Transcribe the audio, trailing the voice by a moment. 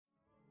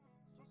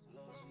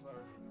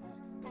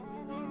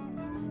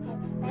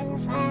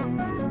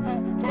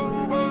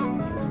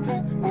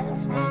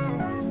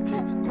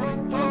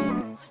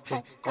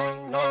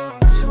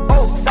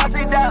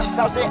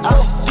say, you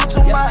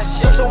too much,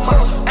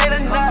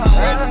 ain't enough.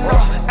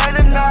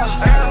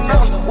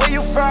 Where you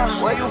from?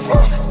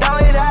 Throw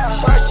it out,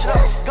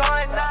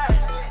 going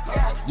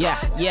nuts.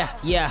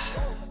 Yeah.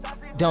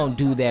 Don't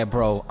do that,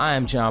 bro. I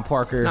am John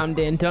Parker. I'm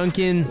Dan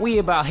Duncan. We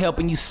about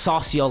helping you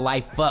sauce your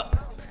life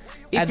up.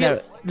 Add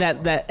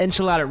that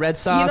enchilada red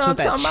sauce with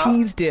that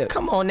cheese dip.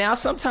 Come on now.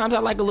 Sometimes I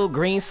like a little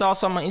green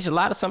sauce on my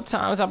enchilada.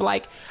 Sometimes I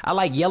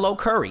like yellow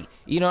curry.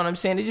 You know what I'm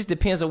saying? It just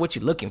depends on what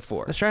you're looking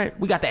for. That's right.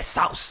 We got that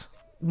sauce.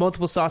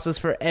 Multiple sauces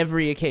for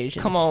every occasion.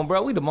 Come on,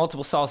 bro. We the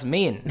multiple sauce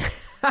men.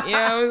 You know what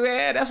I'm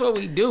saying? That's what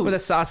we do. With a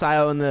sauce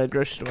aisle in the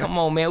grocery store. Come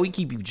on, man. We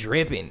keep you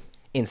dripping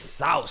in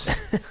sauce.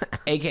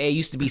 AKA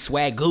used to be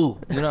swagoo.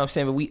 You know what I'm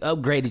saying? But we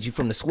upgraded you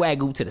from the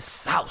swagoo to the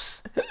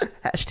sauce.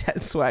 Hashtag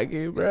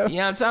swagoo, bro. You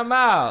know what I'm talking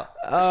about?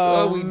 That's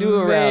what we do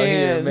around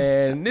here,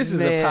 man. This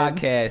is a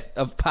podcast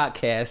of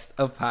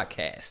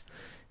podcast.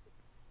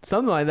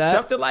 Something like that.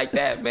 Something like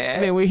that, man.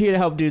 I mean, we're here to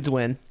help dudes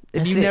win.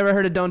 If you've never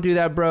heard of Don't Do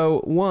That Bro,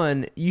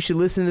 one, you should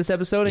listen to this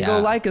episode and go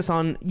like us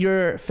on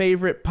your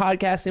favorite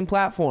podcasting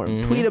platform.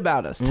 Mm-hmm. Tweet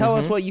about us. Tell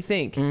us what you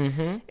think.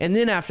 Mm-hmm. And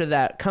then after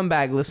that, come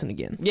back, listen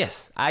again.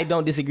 Yes, I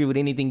don't disagree with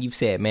anything you've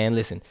said, man.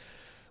 Listen,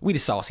 we the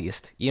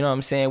sauciest. You know what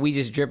I'm saying? We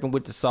just dripping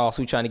with the sauce.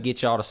 We trying to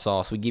get y'all the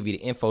sauce. We give you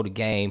the info, the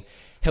game,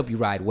 help you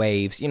ride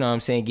waves. You know what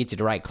I'm saying? Get you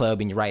the right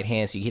club in your right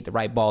hand so you hit the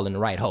right ball in the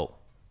right hole.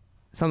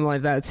 Something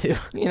like that, too.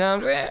 You know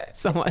what I'm saying?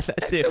 Something like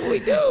that, too. That's what we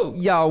do.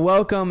 Y'all,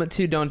 welcome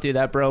to Don't Do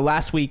That, Bro.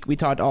 Last week, we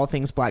talked all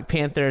things Black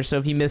Panther, so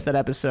if you missed that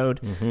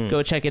episode,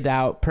 go check it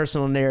out.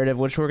 Personal narrative,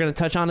 which we're going to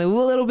touch on a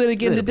little bit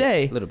again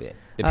today. A little bit.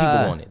 The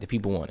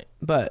people want it.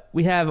 But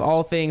we have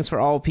all things for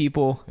all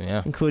people,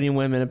 including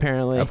women,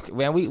 apparently. Okay,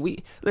 man,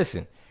 we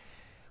listen,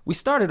 we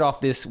started off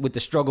this with the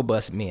struggle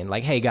bus men.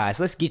 Like, hey, guys,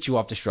 let's get you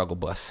off the struggle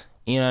bus.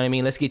 You know what I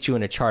mean? Let's get you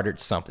in a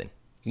chartered something.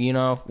 You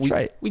know? That's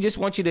right. We just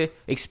want you to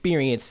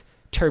experience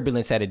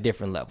turbulence at a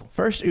different level.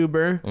 First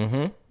Uber,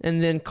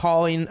 and then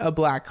calling a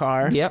black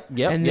car. Yep.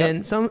 And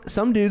then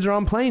some dudes are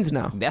on planes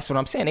now. That's what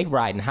I'm saying. They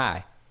riding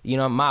high. You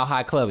know, mile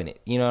high clubbing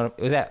it. You know,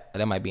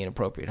 that might be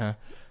inappropriate, huh?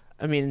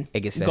 I mean,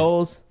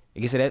 goals. I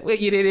guess it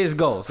is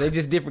goals. They're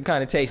just different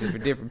connotations for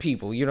different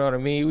people. You know what I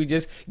mean? We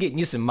just getting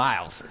you some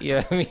miles. You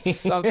know what I mean?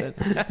 Something.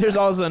 There's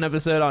also an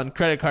episode on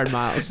credit card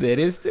miles. That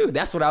is too.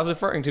 That's what I was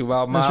referring to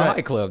about Mile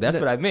High Club. That's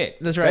what I meant.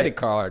 That's right. Credit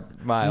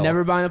card mile.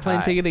 Never buying a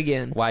plane ticket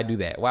again. Why do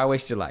that? Why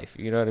waste your life?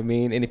 You know what I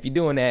mean? And if you're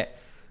doing that,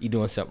 you're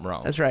doing something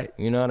wrong. That's right.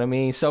 You know what I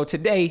mean? So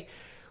today,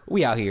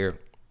 we out here.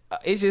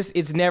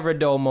 It's never a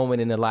dull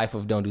moment in the life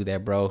of Don't Do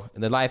That, Bro.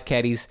 The life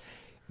caddies.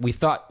 We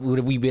thought we'd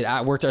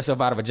worked ourselves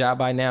out of a job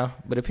by now,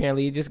 but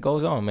apparently it just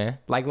goes on, man.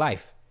 Like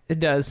life. It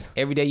does.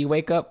 Every day you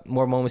wake up,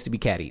 more moments to be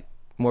caddied.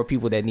 More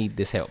people that need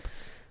this help.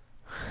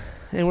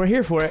 And we're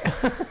here for it.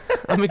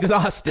 I'm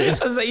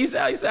exhausted. I was like,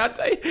 I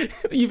tell you,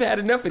 you've had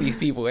enough of these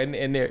people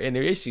and their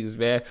issues,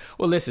 man.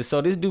 Well, listen, so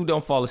this dude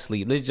don't fall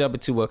asleep. Let's jump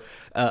into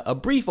a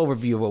brief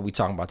overview of what we're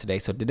talking about today.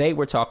 So today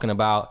we're talking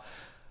about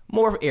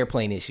more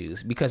airplane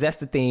issues because that's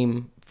the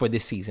theme for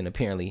this season,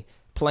 apparently.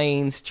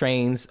 Planes,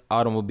 trains,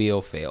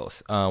 automobile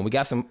fails. We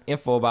got some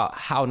info about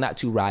how not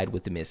to ride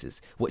with the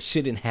missus. What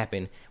shouldn't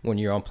happen when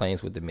you're on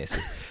planes with the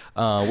missus.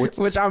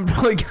 Which I'm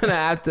probably going to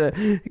have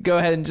to go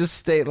ahead and just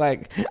state,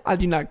 like, I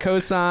do not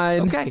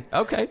co-sign.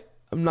 Okay.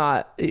 I'm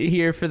not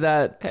here for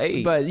that.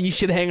 Hey. But you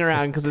should hang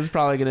around because it's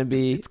probably going to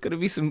be... It's going to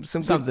be some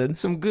something.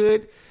 Some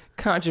good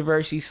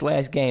controversy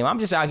 / game. I'm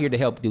just out here to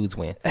help dudes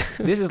win.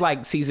 This is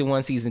like season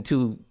 1, season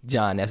 2,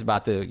 John. That's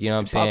about to, you know what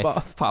I'm saying?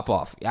 Pop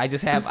off. I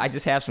just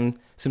have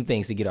some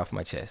things to get off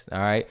my chest. All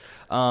right.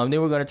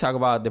 Then we're going to talk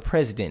about the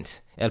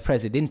El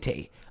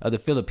Presidente of the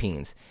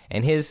Philippines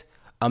and his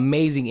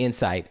amazing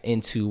insight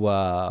into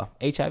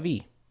HIV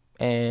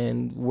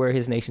and where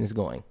his nation is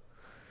going.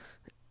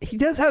 He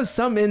does have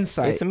some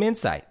insight. It's some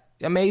insight.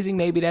 Amazing,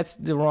 maybe that's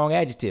the wrong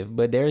adjective,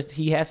 but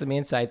he has some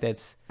insight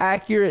that's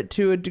accurate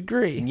to a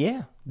degree.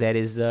 Yeah, that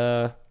is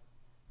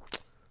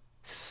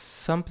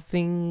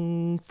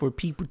something for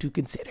people to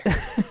consider.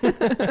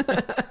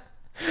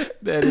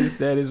 That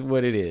is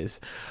what it is.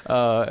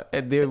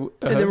 And then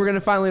we're going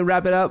to finally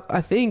wrap it up,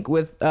 I think,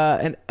 with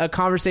a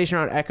conversation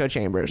around echo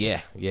chambers.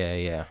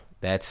 Yeah.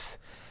 That's,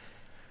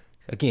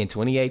 again,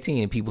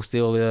 2018, and people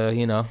still,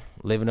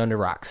 living under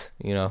rocks,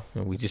 and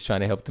we just trying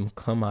to help them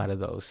come out of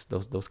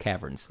those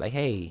caverns. Like,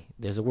 hey,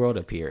 there's a world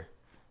up here.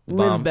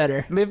 Live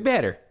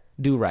better.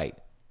 Do right.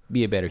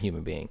 Be a better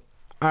human being.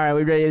 All right,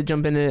 we ready to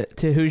jump into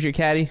Who's Your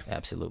Caddy?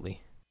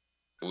 Absolutely.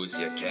 Who's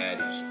your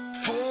caddy?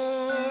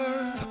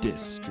 4th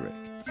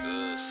District.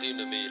 Seem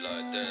to me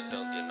like Dan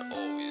Duncan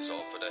always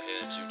offer to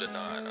hand you the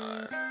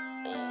 9-iron.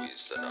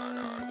 Always the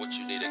 9-iron. What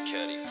you need a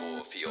caddy for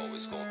if he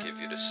always gonna give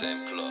you the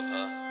same club,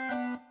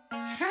 huh?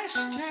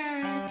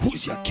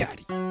 Who's your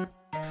caddy?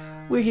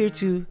 We're here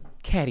to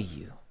caddy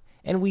you,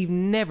 and we've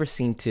never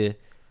seemed to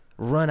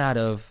run out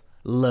of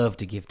love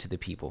to give to the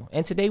people.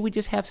 And today we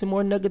just have some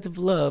more nuggets of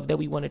love that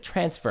we want to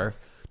transfer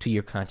to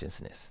your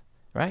consciousness,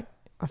 right?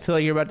 I feel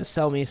like you're about to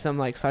sell me some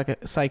like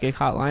psychic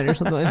hotline or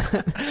something like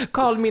that.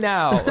 Call me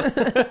now.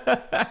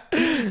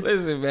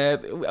 Listen,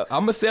 man,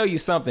 I'm gonna sell you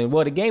something.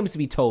 Well, the game is to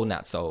be told,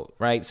 not sold,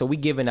 right? So we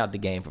giving out the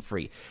game for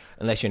free,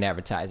 unless you're an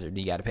advertiser, then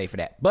you got to pay for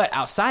that. But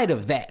outside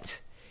of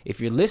that, if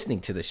you're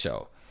listening to the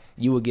show,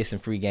 you will get some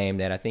free game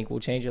that I think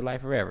will change your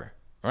life forever.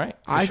 Right?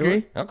 I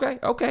agree. Okay.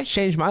 It's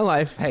changed my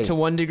life to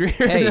one degree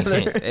or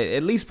another.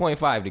 At least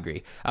 0.5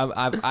 degree.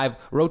 I've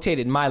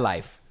rotated my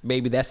life.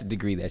 Maybe that's a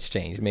degree that's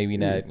changed. Maybe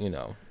not,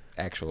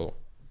 actual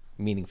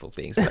meaningful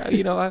things. But,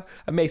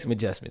 I made some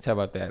adjustments. How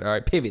about that? All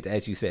right, pivot,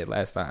 as you said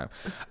last time.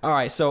 All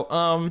right, so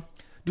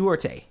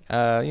Duterte,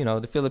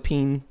 the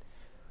Philippine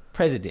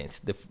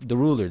president, the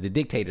ruler, the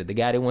dictator, the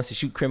guy that wants to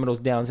shoot criminals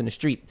down in the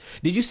street.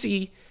 Did you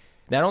see,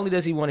 not only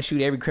does he want to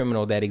shoot every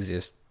criminal that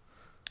exists,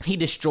 he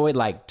destroyed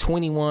like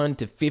 21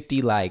 to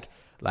 50 like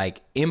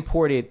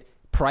imported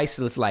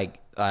priceless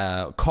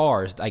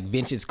cars, like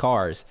vintage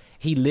cars.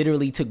 He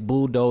literally took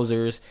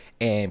bulldozers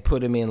and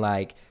put them in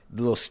like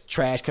little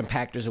trash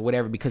compactors or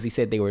whatever because he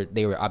said they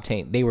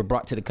were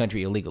brought to the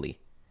country illegally.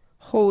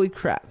 Holy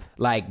crap.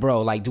 Like,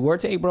 bro, like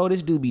Duarte, bro,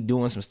 this dude be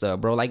doing some stuff,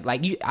 bro.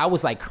 I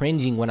was like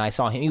cringing when I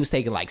saw him. He was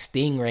taking like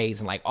stingrays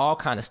and like all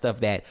kind of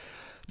stuff that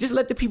just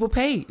let the people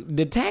pay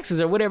the taxes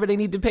or whatever they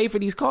need to pay for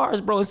these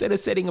cars, bro, instead of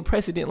setting a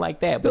precedent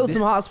like that. Build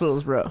some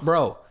hospitals, bro.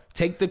 Bro,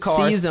 take the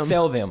cars,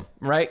 sell them,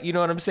 right? You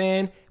know what I'm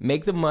saying?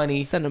 Make the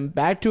money. Send them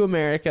back to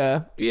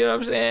America. You know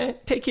what I'm saying?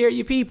 Take care of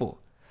your people.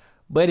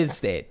 But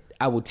instead,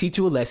 I will teach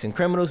you a lesson.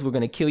 Criminals, we're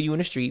going to kill you in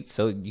the streets,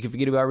 so you can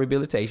forget about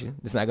rehabilitation.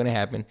 It's not going to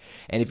happen.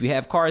 And if you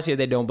have cars here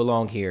that don't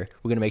belong here,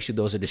 we're going to make sure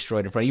those are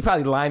destroyed in front of you. You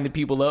probably lined the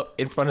people up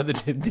in front of the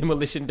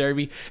demolition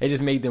derby and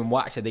just made them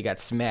watch that they got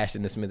smashed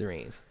in the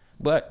smithereens.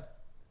 But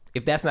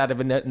if that's not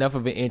enough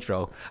of an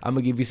intro, I'm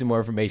going to give you some more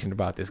information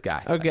about this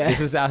guy. Okay. This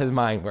is how his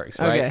mind works,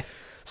 right? Okay.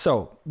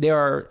 So there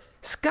are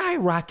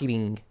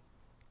skyrocketing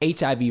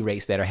HIV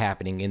rates that are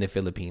happening in the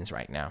Philippines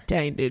right now.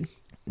 Dang, dude.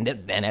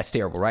 And that's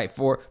terrible, right?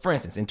 For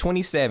instance, in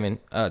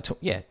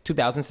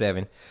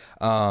 2007,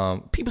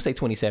 people say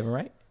 27,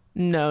 right?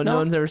 No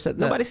one's ever said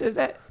that. Nobody says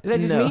that? Is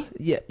that just me?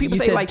 Yeah. People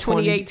say like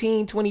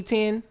 2018,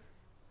 2010.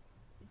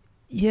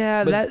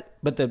 Yeah,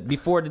 But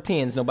before the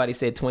 10s, nobody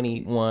said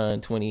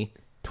 21, 20.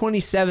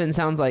 27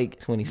 sounds like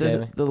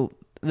 27.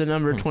 The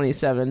number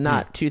 27,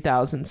 not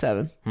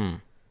 2007. All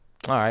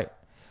right.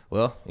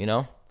 Well,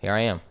 here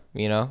I am.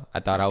 I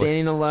thought I was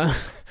standing alone.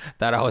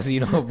 Thought I was,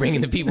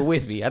 bringing the people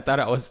with me. I thought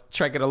I was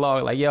trekking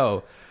along like,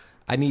 yo,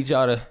 I need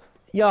y'all to.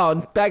 Y'all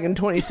back in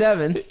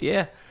 27.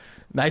 Yeah.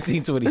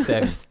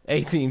 1927,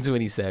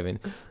 1827,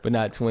 but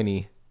not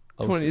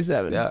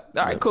 27. Yeah. All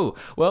right, cool.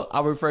 Well,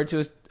 I'll refer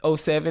to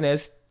 07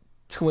 as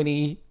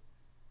 20.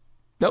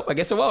 Nope, I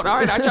guess I won't. All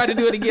right, I tried to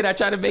do it again. I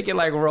tried to make it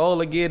like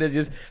roll again and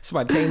just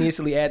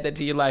spontaneously add that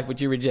to your life, but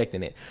you're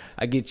rejecting it.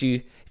 I get you.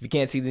 If you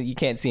can't see you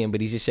can't see him,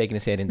 but he's just shaking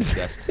his head in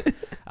disgust.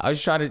 I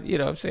was trying to,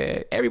 what I'm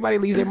saying? Everybody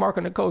leaves their mark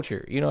on the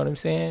culture. You know what I'm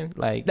saying?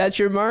 Like, that's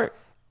your mark?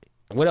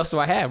 What else do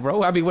I have,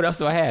 bro? I mean, what else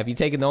do I have? You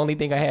taking the only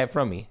thing I had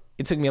from me.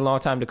 It took me a long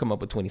time to come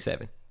up with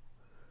 27.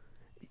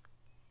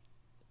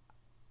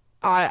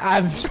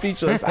 I'm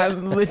speechless.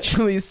 I'm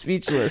literally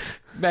speechless.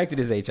 Back to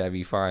this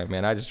HIV, fine,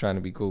 man. I'm just trying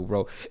to be cool,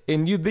 bro.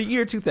 In the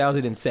year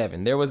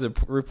 2007, there was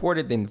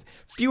reported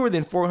fewer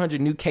than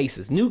 400 new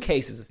cases. New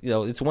cases,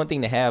 it's one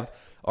thing to have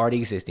already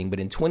existing, but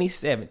in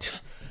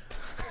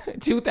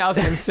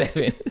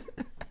 2007,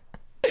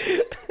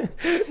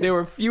 there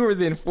were fewer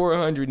than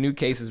 400 new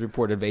cases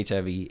reported of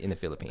HIV in the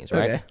Philippines,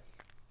 right? Okay.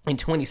 In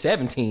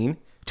 2017,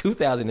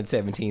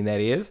 that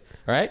is,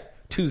 right?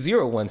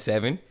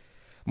 2017,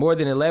 more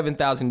than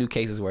 11,000 new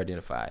cases were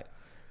identified.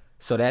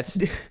 So that's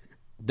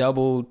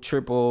double,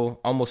 triple,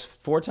 almost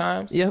 4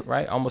 times. Yep.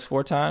 Right? Almost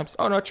 4 times.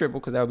 Oh, no,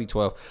 triple, because that would be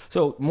 12.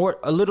 So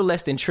a little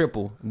less than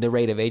triple the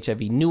rate of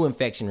HIV. New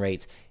infection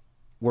rates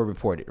were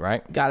reported,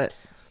 right? Got it.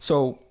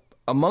 So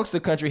amongst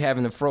the country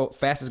having the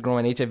fastest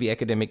growing HIV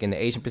epidemic in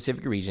the Asian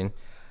Pacific region,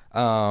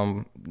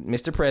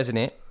 Mr.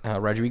 President,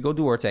 Rodrigo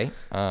Duterte,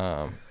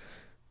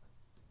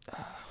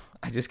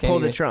 I just can't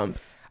pull the Trump.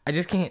 I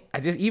just can't.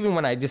 Even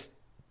when I just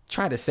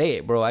try to say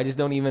it, bro, I just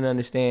don't even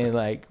understand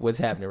like what's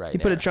happening right now. He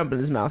put a Trump in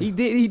his mouth. He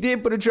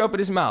did put a Trump in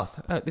his mouth.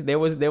 There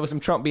was some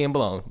Trump being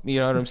blown. You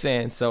know what I'm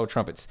saying? So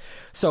trumpets.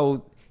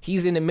 So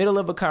he's in the middle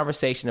of a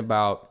conversation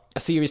about a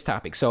serious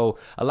topic. So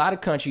a lot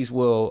of countries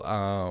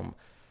will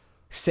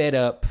set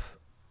up,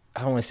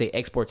 I don't want to say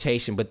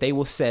exportation, but they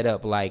will set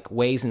up like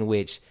ways in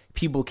which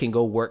people can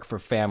go work for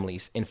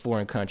families in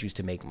foreign countries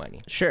to make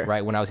money. Sure.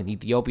 Right? When I was in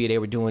Ethiopia, they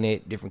were doing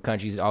it. Different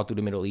countries all through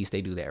the Middle East,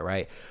 they do that,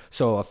 right?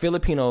 So a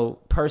Filipino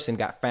person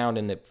got found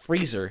in the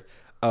freezer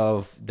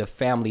of the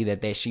family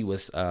that she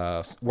was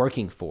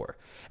working for.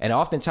 And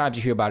oftentimes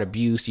you hear about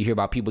abuse. You hear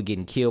about people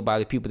getting killed by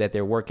the people that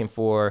they're working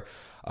for.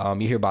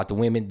 You hear about the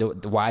women,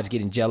 the wives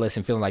getting jealous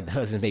and feeling like the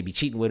husbands may be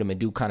cheating with them and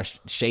do kind of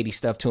shady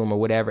stuff to them or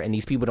whatever. And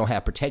these people don't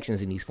have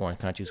protections in these foreign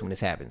countries when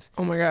this happens.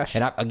 Oh my gosh.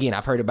 And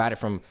I've heard about it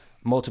from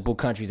multiple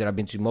countries that I've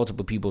been to,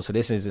 multiple people. So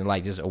this isn't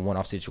like just a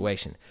one-off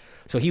situation.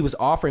 So he was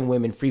offering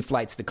women free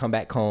flights to come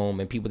back home,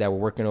 and people that were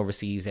working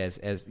overseas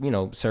as you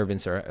know,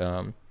 servants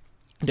or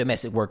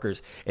domestic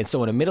workers. And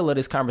so in the middle of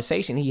this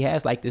conversation, he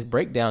has like this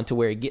breakdown to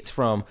where it gets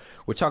from,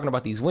 we're talking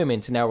about these women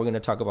to now we're going to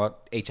talk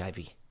about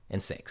HIV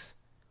and sex,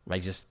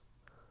 right? Just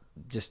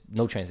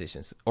no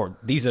transitions, or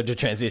these are the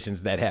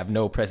transitions that have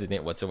no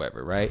precedent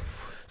whatsoever, right?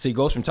 So he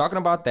goes from talking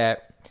about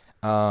that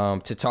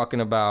to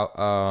talking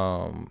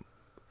about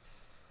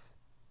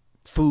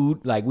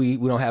food. Like we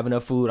don't have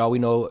enough food. All we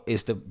know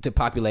is to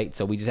populate.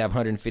 So we just have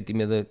 150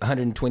 million,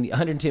 120,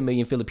 110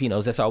 million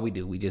Filipinos. That's all we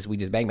do. We just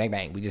bang, bang,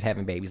 bang. We just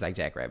having babies like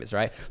jackrabbits,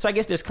 right? So I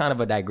guess there's kind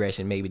of a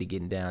digression maybe to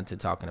getting down to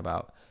talking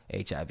about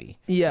HIV.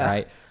 Yeah.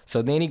 Right.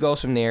 So then he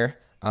goes from there,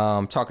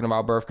 talking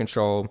about birth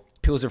control.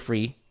 Pills are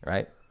free,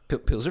 right?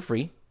 Pills are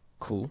free.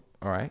 Cool.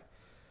 All right.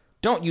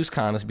 Don't use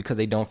condoms because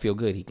they don't feel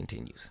good, he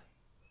continues.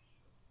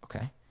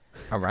 Okay.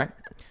 All right.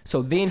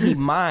 So then he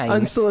minds.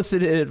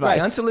 Unsolicited advice.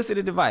 Right.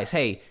 Unsolicited advice.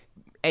 Hey,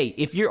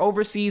 if you're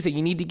overseas and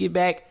you need to get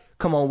back,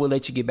 come on, we'll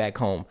let you get back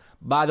home.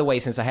 By the way,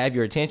 since I have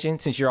your attention,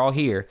 since you're all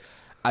here,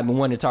 I've been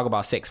wanting to talk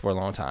about sex for a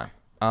long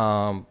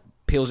time.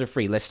 Pills are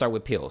free. Let's start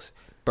with pills.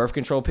 Birth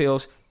control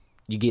pills,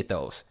 you get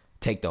those.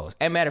 Take those.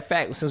 As a matter of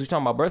fact, since we're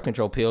talking about birth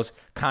control pills,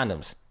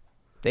 condoms,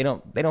 they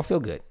don't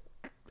feel good.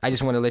 I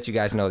just want to let you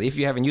guys know, if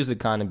you haven't used a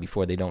condom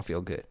before, they don't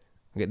feel good.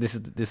 Okay, this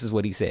is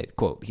what he said.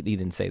 Quote, he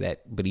didn't say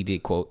that, but he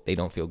did quote, they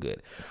don't feel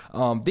good.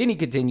 Then he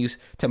continues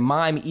to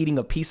mime eating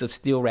a piece of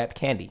steel wrapped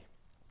candy.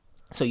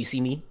 So you see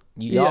me,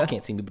 y'all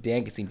can't see me, but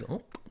Dan can see me.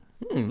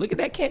 Look at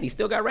that candy,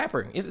 still got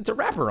wrapper. It's a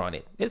wrapper on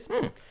it. It's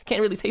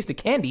can't really taste the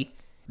candy.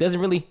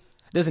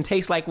 Doesn't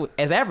taste like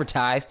as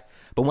advertised.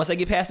 But once I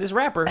get past this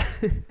wrapper,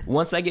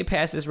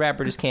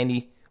 this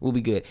candy will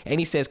be good.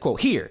 And he says,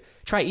 quote, here,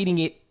 try eating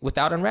it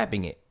without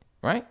unwrapping it.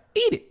 Right?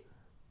 Eat it.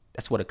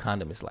 That's what a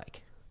condom is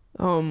like.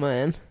 Oh,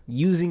 man.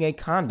 Using a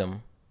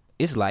condom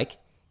is like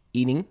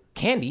eating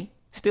candy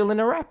still in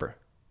a wrapper.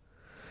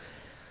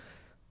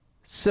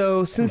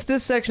 So, since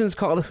this section is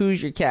called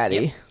Who's Your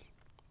Caddy?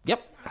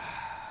 Yep.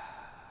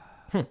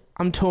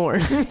 I'm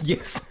torn.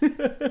 Yes.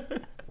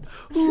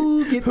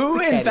 Who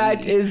in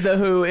fact, is the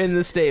who in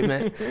the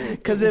statement?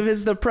 Because if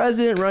it's the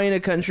president running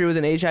a country with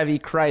an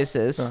HIV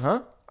crisis,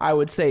 I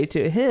would say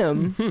to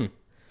him...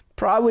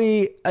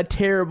 Probably a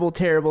terrible,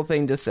 terrible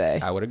thing to say.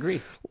 I would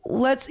agree.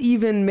 Let's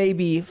even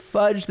maybe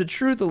fudge the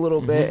truth a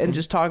little bit and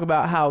just talk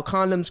about how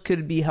condoms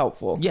could be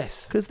helpful.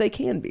 Yes. Because they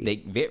can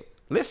be.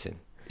 Listen,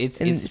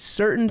 it's in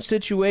certain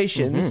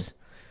situations,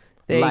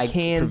 they like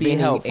can be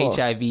helpful.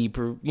 HIV,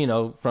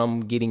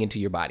 from getting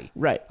into your body.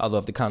 Right. Although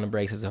if the condom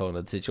breaks, it's a whole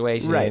other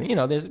situation. Right.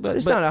 And,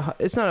 it's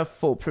not a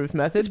foolproof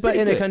method, but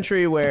in a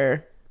country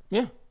where...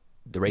 Yeah.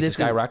 The rates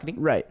are skyrocketing.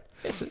 Right.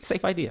 It's a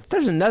safe idea.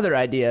 There's another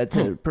idea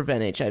to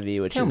prevent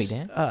HIV, which is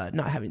Dan.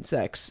 Not having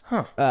sex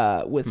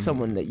with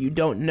someone that you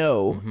don't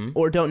know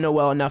or don't know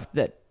well enough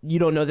that you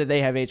don't know that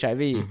they have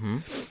HIV.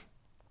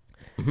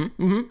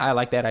 I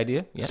like that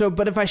idea. Yeah. So,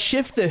 but if I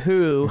shift the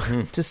who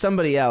to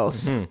somebody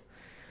else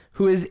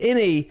who is in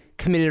a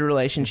committed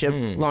relationship,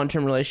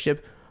 long-term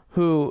relationship,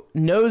 who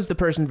knows the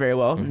person very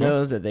well,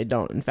 knows that they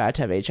don't in fact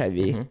have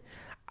HIV,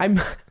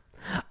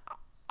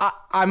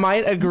 I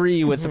might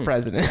agree with the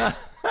president.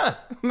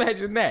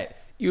 Imagine that.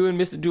 You and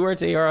Mr.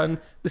 Duarte are on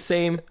the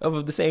same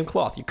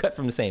cloth. You cut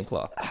from the same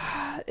cloth.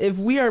 If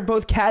we are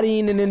both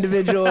caddying an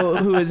individual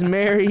who is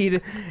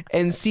married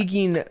and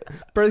seeking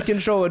birth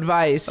control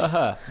advice,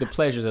 the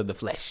pleasures of the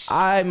flesh,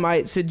 I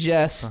might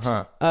suggest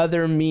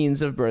other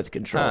means of birth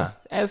control.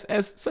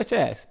 As such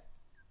as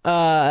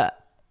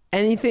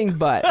anything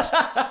but.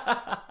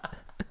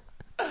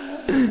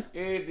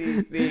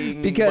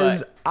 Anything because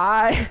but.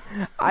 I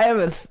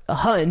have a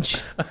hunch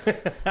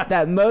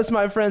that most of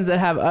my friends that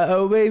have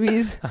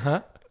babies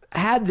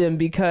had them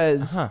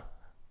because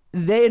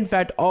they in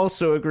fact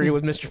also agree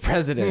with Mr.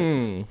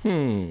 President.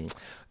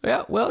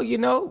 Well,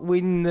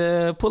 when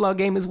the pull-out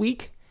game is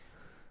weak,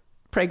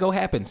 prego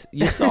happens.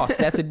 Your sauce,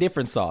 that's a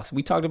different sauce.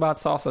 We talked about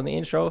sauce on the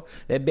intro.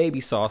 That baby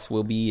sauce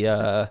will be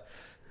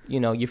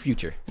your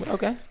future.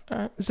 Okay, all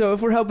right. So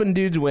if we're helping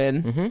dudes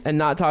win and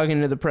not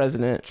talking to the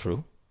president,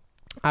 true,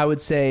 I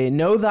would say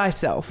know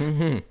thyself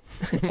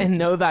and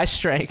know thy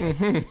strength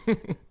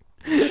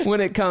when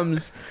it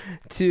comes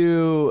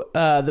to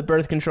the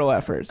birth control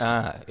efforts.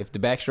 If the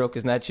backstroke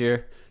is not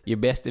your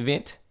best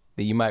event,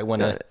 then you might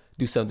want to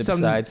do something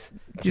besides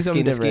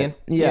skin to skin.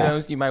 Yeah,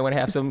 you might want to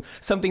have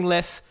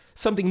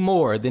something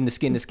more than the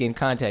skin to skin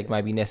contact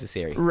might be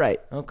necessary.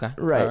 Right. Okay.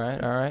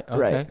 Right. All right. Okay.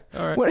 Right.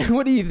 All right.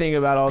 What do you think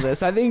about all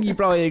this? I think you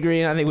probably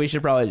agree, and I think we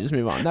should probably just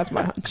move on. That's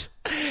my hunch.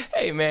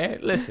 Hey man,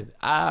 listen.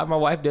 My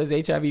wife does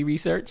HIV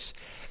research,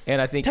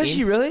 and I think does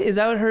she really? Is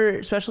that what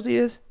her specialty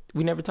is?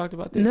 We never talked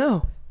about this.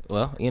 No.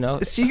 Well,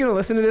 is she gonna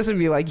listen to this and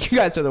be like, "You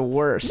guys are the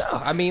worst"? No,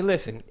 I mean,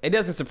 listen. It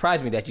doesn't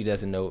surprise me that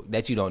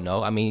you don't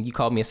know. I mean, you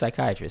called me a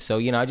psychiatrist, so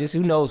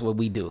who knows what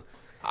we do.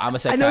 I'm a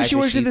psychiatrist. I know she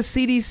works at the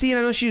CDC, and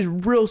I know she's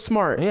real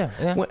smart.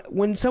 Yeah.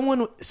 When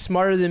someone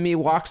smarter than me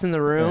walks in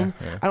the room,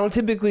 I don't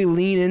typically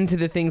lean into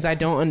the things I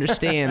don't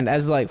understand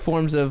as like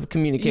forms of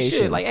communication.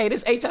 You should. Like, hey,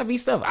 this HIV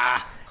stuff.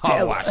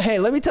 Hey,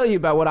 let me tell you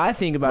about what I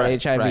think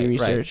about HIV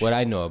research. What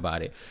I know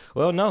about it.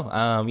 Well,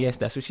 no. Yes,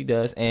 that's what she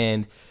does.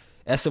 And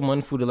as someone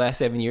who the last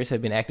 7 years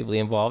have been actively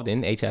involved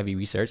in HIV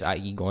research,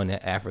 i.e. going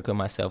to Africa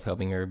myself,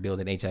 helping her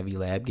build an HIV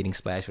lab, getting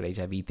splashed with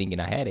HIV, thinking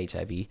I had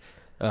HIV.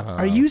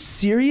 Are you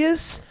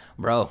serious?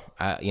 Bro,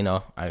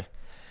 I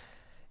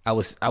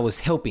was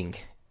helping.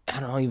 I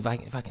don't know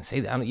if I can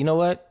say that. You know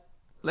what?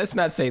 Let's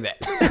not say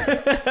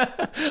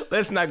that.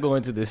 Let's not go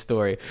into this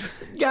story.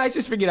 Guys,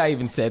 just forget I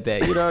even said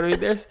that. You know what I mean?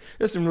 There's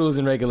some rules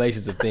and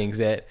regulations of things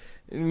that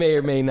may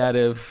or may not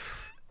have.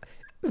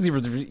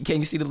 Can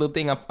you see the little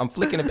thing? I'm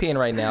flicking a pen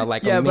right now.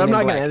 Like, yeah, but I'm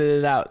not going to edit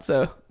it out.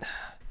 So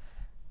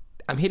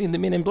I'm hitting the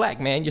Men in Black,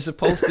 man. You're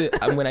supposed to,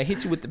 when I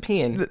hit you with the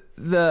pen.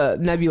 The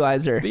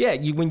nebulizer. Yeah,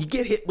 when you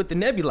get hit with the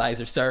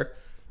nebulizer, sir,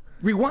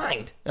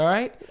 rewind, all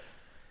right?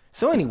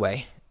 So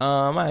anyway,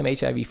 I'm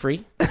HIV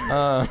free.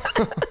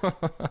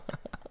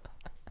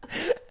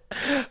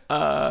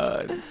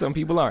 Some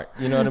people aren't,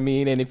 you know what I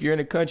mean? And if you're in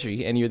a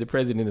country and you're the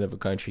president of a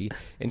country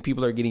and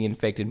people are getting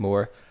infected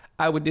more,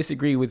 I would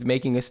disagree with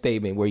making a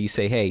statement where you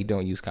say, hey,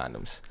 don't use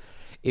condoms.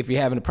 If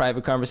you're having a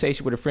private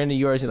conversation with a friend of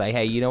yours, you're like,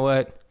 hey, you know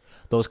what?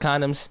 Those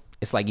condoms,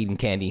 it's like eating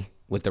candy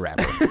with the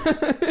wrapper.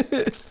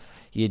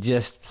 You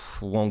just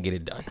won't get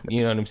it done.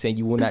 You know what I'm saying?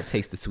 You will not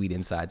taste the sweet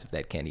insides of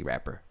that candy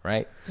wrapper,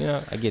 right? You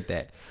know, I get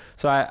that.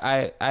 So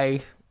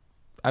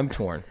I'm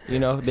torn. You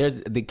know, there's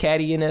the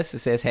caddy in us that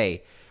says,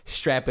 hey,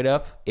 strap it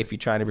up if you're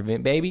trying to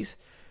prevent babies.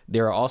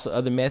 There are also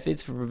other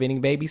methods for preventing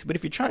babies. But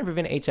if you're trying to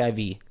prevent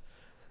HIV,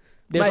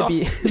 might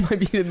be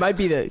the best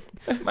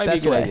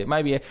way. It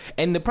might be.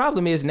 And the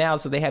problem is now,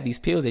 so they have these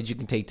pills that you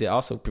can take to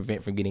also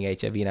prevent from getting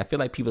HIV. And I feel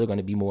like people are going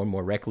to be more and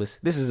more reckless.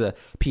 This is a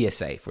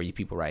PSA for you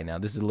people right now.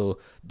 This is a little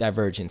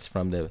divergence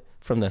from the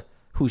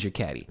Who's Your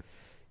Caddy.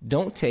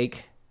 Don't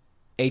take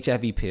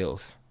HIV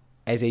pills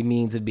as a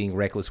means of being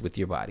reckless with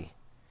your body,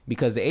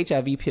 because the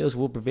HIV pills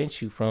will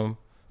prevent you from,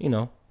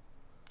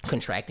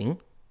 contracting,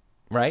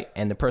 right?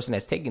 And the person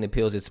that's taking the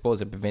pills is supposed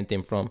to prevent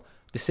them from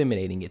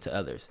disseminating it to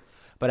others.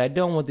 But I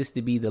don't want this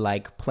to be the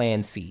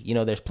plan C.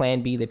 There's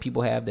plan B that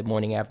people have, the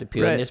morning after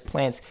pill. Right. There's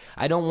plans.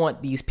 I don't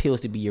want these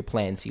pills to be your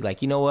plan C.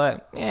 Like, you know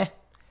what?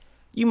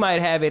 You might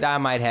have it. I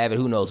might have it.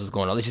 Who knows what's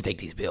going on? Let's just take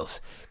these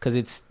pills. Because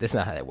that's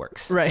not how that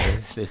works. Right.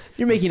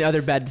 You're making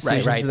other bad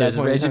decisions. Right. There's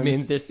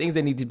regimens. There's things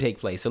that need to take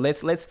place. So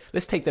let's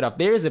take that off.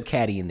 There is a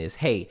caddy in this.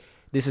 Hey,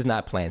 this is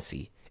not plan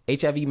C.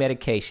 HIV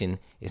medication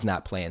is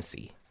not plan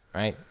C.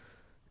 Right?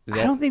 Do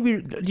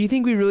you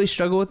think we really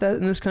struggle with that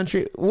in this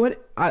country?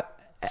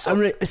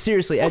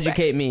 Seriously,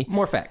 educate me.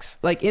 More facts.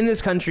 Like, in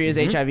this country, is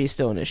HIV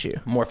still an issue?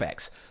 More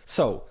facts.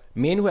 So,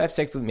 men who have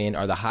sex with men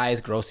are the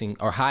highest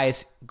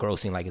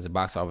grossing, like it's a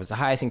box office, the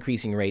highest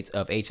increasing rates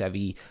of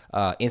HIV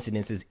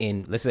incidences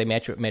in, let's say,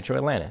 Metro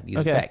Atlanta. These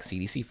are facts,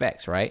 CDC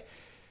facts, right?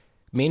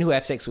 Men who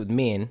have sex with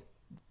men,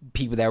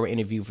 people that were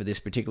interviewed for this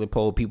particular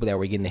poll, people that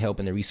were getting the help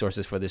and the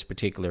resources for this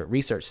particular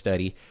research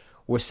study,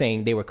 were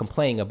saying they were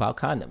complaining about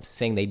condoms,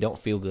 saying they don't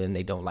feel good and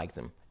they don't like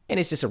them. And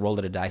it's just a roll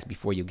of the dice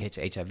before you get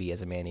HIV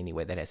as a man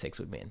anyway that has sex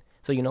with men.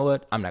 So you know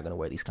what? I'm not going to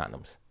wear these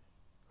condoms.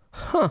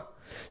 Huh.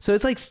 So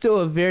it's still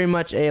a very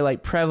much a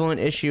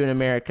prevalent issue in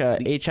America,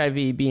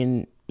 HIV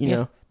being, you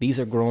know. These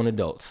are grown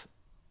adults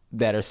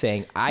that are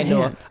saying, I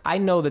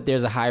know that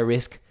there's a high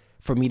risk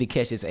for me to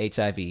catch this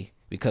HIV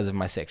because of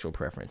my sexual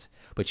preference.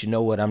 But you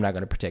know what? I'm not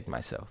going to protect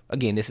myself.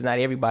 Again, this is not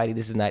everybody.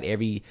 This is not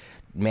every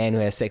man who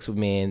has sex with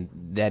men.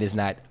 That is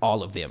not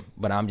all of them.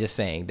 But I'm just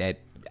saying that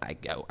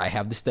I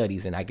have the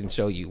studies and I can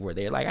show you where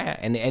they're like,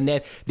 and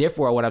then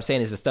therefore what I'm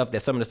saying is some of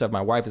the stuff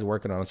my wife is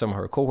working on, some of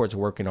her cohorts are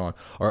working on,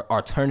 are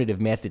alternative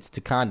methods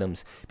to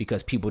condoms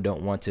because people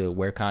don't want to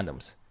wear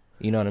condoms.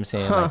 You know what I'm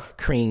saying? Like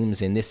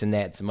creams and this and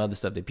that, some other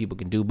stuff that people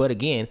can do. But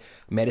again,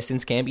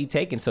 medicines can be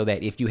taken so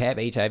that if you have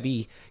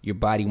HIV, your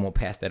body won't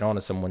pass that on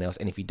to someone else.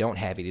 And if you don't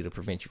have it, it'll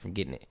prevent you from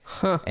getting it.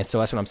 And so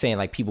that's what I'm saying.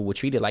 Like, people will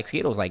treat it like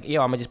Skittles. Like, I'm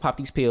going to just pop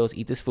these pills,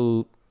 eat this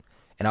food,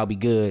 and I'll be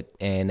good,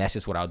 and that's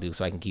just what I'll do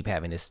so I can keep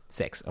having this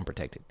sex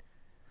unprotected.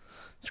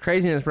 It's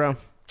craziness, bro.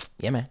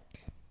 Yeah,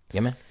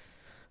 man.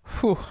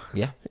 Whew.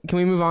 Yeah. Can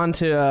we move on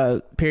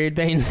to period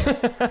pains?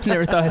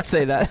 Never thought I'd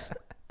say that.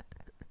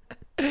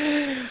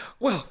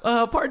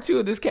 Well, part 2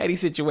 of this caddy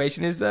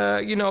situation is,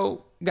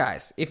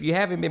 guys, if you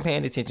haven't been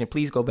paying attention,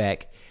 please go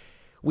back.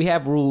 We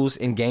have rules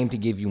and game to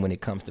give you when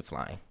it comes to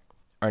flying,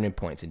 earning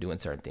points and doing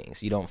certain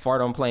things. You don't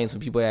fart on planes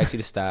when people ask you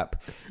to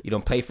stop. You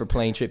don't pay for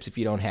plane trips if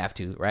you don't have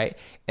to, right?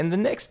 And the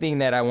next thing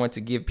that I want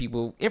to give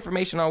people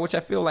information on, which I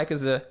feel like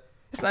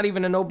it's not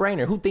even a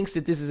no-brainer. Who thinks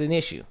that this is an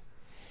issue?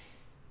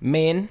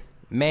 Man,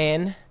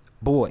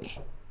 boy.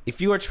 If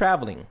you are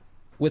traveling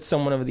with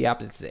someone of the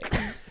opposite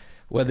sex,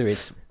 whether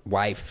it's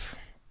wife,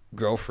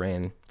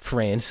 girlfriend,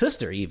 friend,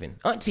 sister even,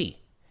 auntie,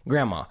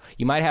 grandma,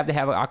 you might have to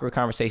have an awkward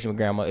conversation with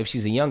grandma if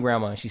she's a young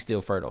grandma and she's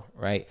still fertile,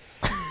 right?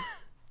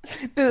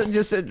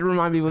 Just to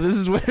remind people, this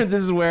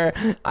is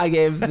where I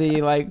gave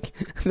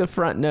the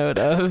front note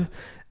of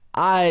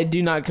I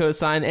do not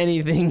co-sign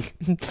anything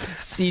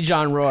C.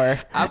 John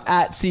Roar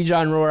at C.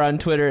 John Roar on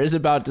Twitter is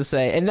about to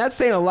say, and that's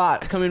saying a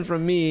lot coming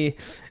from me.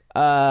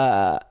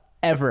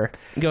 Ever.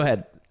 Go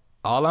ahead.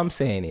 All I'm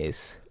saying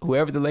is,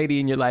 whoever the lady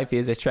in your life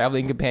is that's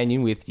traveling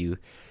companion with you,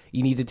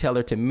 you need to tell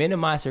her to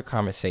minimize her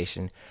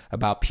conversation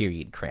about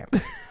period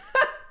cramps.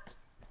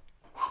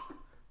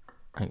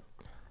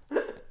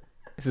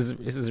 This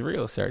is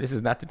real, sir. This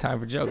is not the time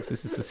for jokes.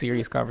 This is a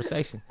serious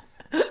conversation.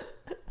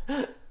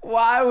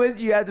 Why would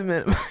you have to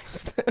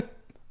minimize them?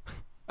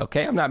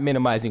 Okay, I'm not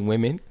minimizing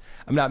women.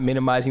 I'm not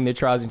minimizing their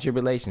trials and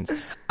tribulations.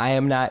 I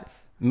am not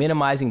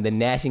minimizing the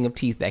gnashing of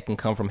teeth that can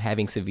come from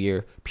having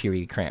severe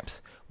period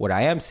cramps. What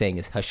I am saying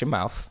is hush your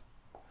mouth.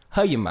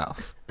 Hush your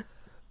mouth.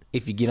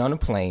 If you get on a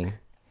plane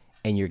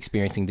and you're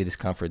experiencing the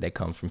discomfort that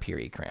comes from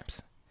period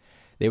cramps.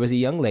 There was a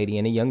young lady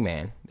and a young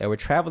man that were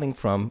traveling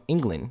from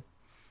England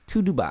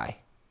to Dubai.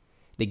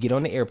 They get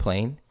on the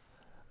airplane.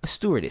 A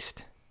stewardess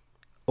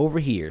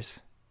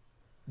overhears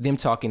them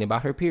talking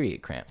about her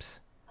period cramps.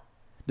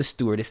 The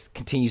stewardess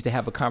continues to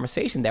have a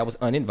conversation that was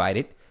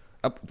uninvited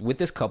with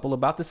this couple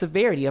about the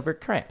severity of her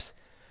cramps.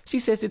 She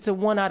says it's a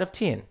 1 out of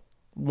 10.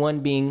 1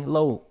 being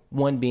low,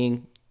 1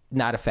 being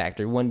not a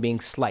factor, 1 being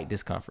slight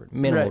discomfort,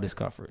 minimal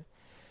discomfort.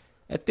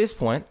 At this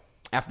point,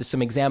 after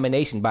some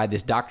examination by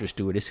this doctor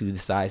stewardess who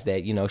decides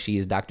that, she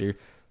is Dr.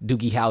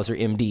 Doogie Howser,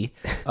 MD,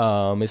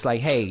 it's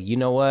like, hey, you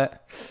know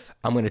what?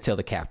 I'm going to tell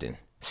the captain.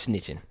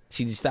 Snitching.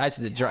 She decides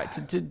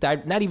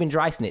to not even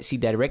dry snitch. She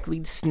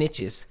directly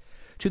snitches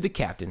to the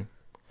captain.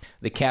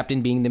 The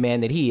captain being the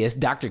man that he is,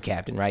 Dr.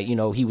 Captain, right?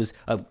 He was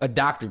a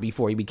doctor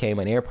before he became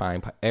an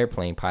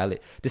airplane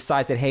pilot.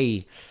 Decides that,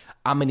 hey,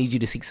 I'm going to need you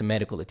to seek some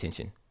medical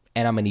attention.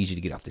 And I'm going to need you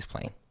to get off this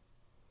plane.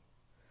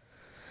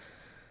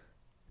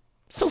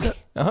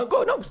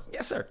 Go. No.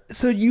 Yes, sir.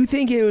 So you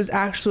think it was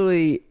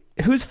actually...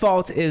 Whose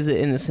fault is it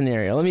in the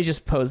scenario? Let me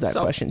just pose that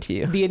question to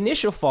you. The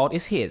initial fault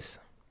is his,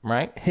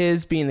 right?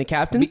 His being the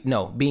captain?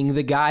 Being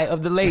the guy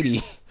of the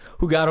lady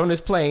who got on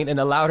this plane and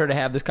allowed her to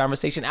have this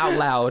conversation out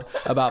loud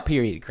about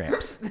period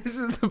cramps. This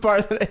is the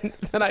part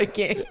that I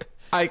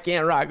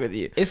can't rock with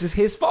you. This is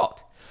his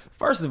fault.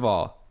 First of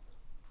all,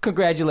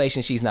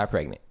 congratulations, she's not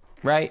pregnant,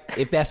 right?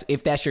 If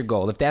that's your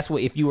goal,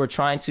 if you were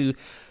trying to,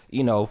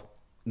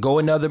 go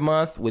another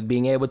month with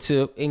being able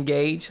to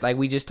engage, like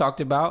we just talked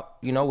about,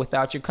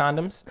 without your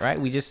condoms, right?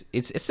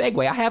 It's a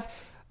segue. I have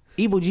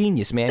evil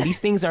genius, man.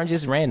 These things aren't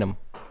just random.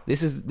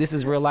 This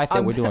is real life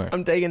that we're doing.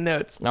 I'm taking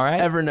notes. All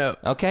right. Evernote.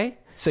 Okay.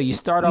 So you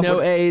start off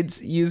no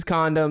AIDS, use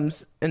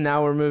condoms, and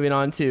now we're moving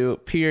on to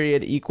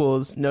period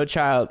equals no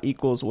child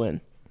equals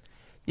win.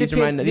 These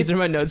are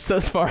my notes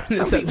thus far.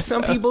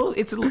 Some people,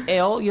 it's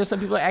L. Some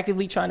people are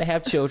actively trying to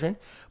have children.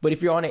 But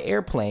if you're on an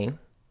airplane,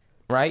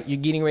 right, you're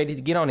getting ready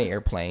to get on the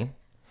airplane.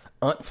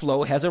 Aunt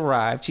Flo has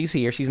arrived. She's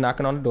here. She's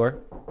knocking on the door.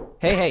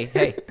 Hey,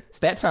 it's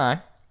that time.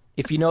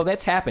 If you know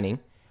that's happening,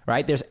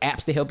 right, there's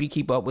apps to help you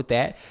keep up with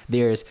that.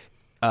 There's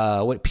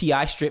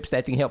PI strips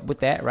that can help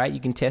with that, right?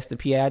 You can test the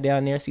PI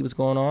down there, see what's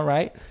going on,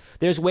 right?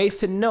 There's ways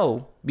to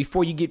know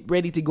before you get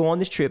ready to go on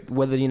this trip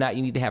whether or not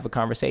you need to have a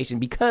conversation.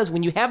 Because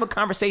when you have a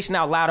conversation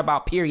out loud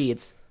about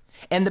periods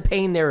and the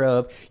pain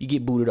thereof, you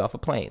get booted off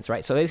of planes,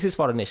 right? So it's his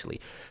fault initially.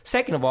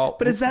 Second of all...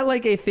 But is that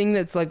like a thing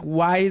that's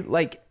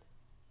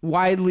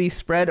widely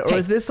spread, or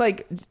is this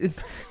like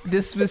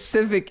this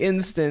specific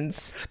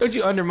instance? Don't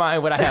you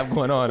undermine what I have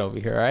going on over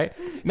here, all right?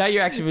 Now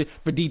you're asking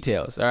for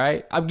details, all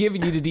right? I'm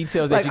giving you the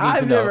details that you need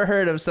to know. I've never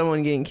heard of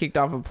someone getting kicked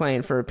off a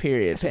plane for a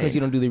period. It's because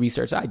you don't do the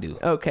research I do.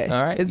 Okay.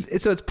 All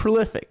right? So it's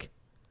prolific.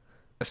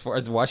 As far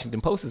as the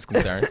Washington Post is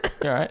concerned,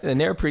 all right? And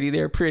they're pretty, you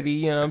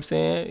know what I'm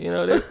saying?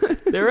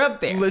 They're up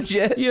there.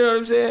 Legit. You know what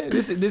I'm saying?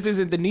 This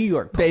isn't the New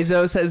York Post.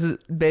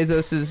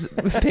 Bezos's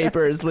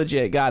paper is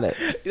legit. Got it.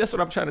 That's what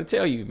I'm trying to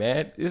tell you,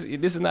 man. This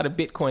is not a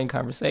Bitcoin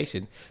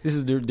conversation. This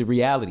is the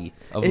reality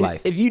of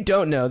life. If you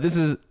don't know, this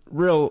is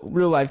real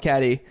life,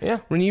 Caddy.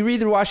 Yeah. When you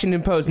read the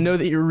Washington Post, know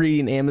that you're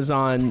reading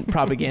Amazon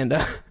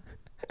propaganda.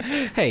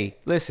 Hey,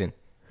 listen.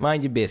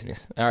 Mind your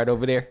business. All right,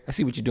 over there. I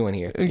see what you're doing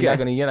here. Okay.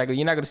 You're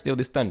not gonna steal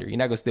this thunder. You're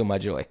not gonna steal my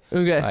joy.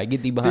 Okay. All right,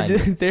 get thee behind me.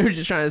 They were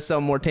just trying to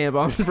sell more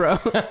tampons, bro.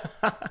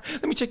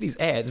 Let me check these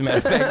ads. Matter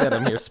of fact, that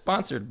I'm here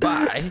sponsored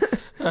by.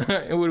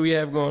 And what do we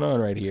have going on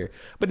right here?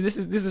 But this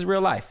is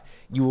real life.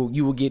 You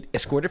will get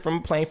escorted from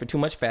a plane for too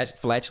much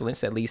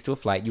flatulence that leads to a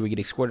flight. You will get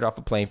escorted off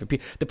a plane for.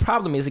 The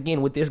problem is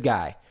again with this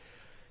guy.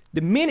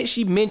 The minute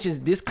she mentions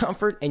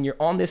discomfort and you're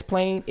on this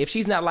plane, if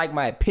she's not like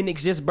my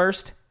appendix just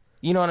burst.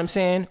 You know what I'm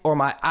saying? Or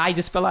my eye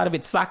just fell out of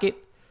its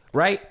socket,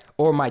 right?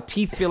 Or my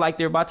teeth feel like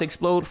they're about to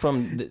explode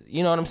from,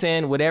 you know what I'm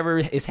saying? Whatever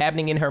is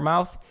happening in her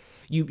mouth.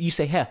 You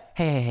say,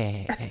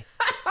 hey.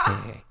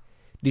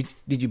 Did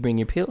you bring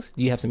your pills?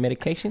 Do you have some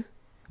medication?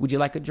 Would you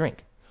like a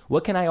drink?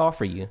 What can I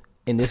offer you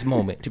in this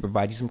moment to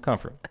provide you some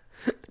comfort?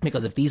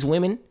 Because if these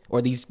women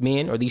or these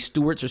men or these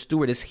stewards or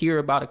stewardess hear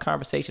about a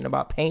conversation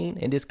about pain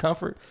and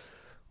discomfort,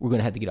 we're going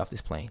to have to get off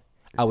this plane.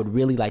 I would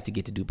really like to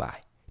get to Dubai.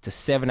 It's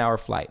a 7-hour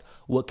flight.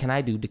 What can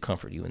I do to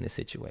comfort you in this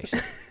situation?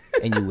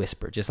 And you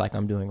whisper, just like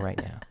I'm doing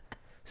right now.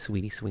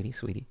 Sweetie, sweetie,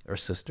 sweetie, or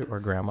sister, or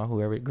grandma,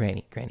 whoever,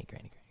 granny.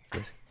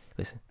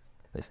 Listen.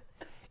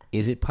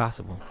 Is it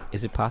possible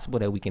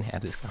that we can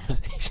have this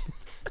conversation?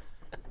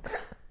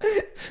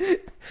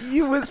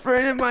 You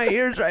whispering in my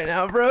ears right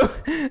now, bro.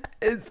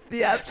 It's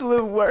the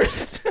absolute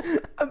worst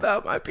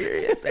about my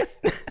period.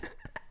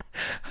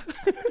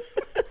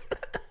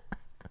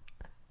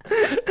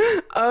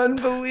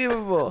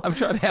 Unbelievable. I'm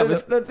trying to have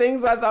the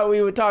things I thought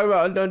we would talk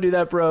about on Don't Do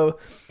That Bro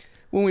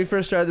when we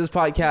first started this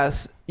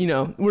podcast,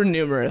 were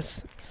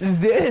numerous.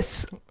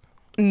 This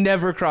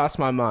never crossed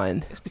my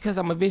mind. It's because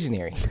I'm a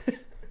visionary.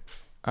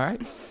 All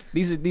right?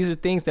 These are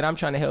things that I'm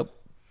trying to help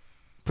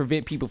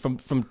prevent people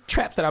from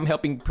traps that I'm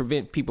helping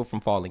prevent people from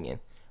falling in.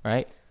 All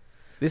right?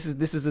 This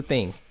is a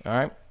thing. All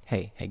right?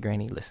 Hey,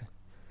 Granny, listen.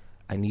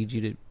 I need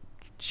you to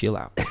chill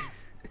out.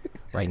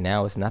 Right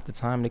now, it's not the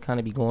time to kind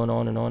of be going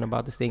on and on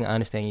about this thing. I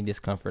understand your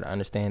discomfort. I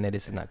understand that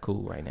this is not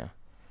cool right now.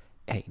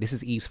 Hey, this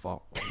is Eve's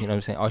fault. You know what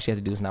I'm saying? All she had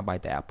to do is not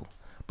bite the apple.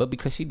 But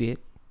because she did,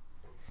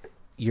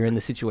 you're in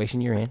the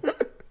situation you're in.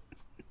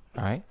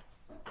 All right?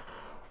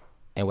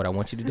 And what I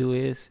want you to do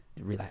is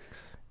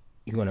relax.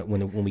 You're gonna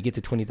when we get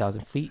to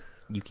 20,000 feet,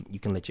 you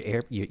can let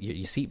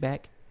your seat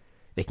back.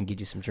 They can get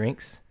you some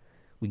drinks.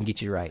 We can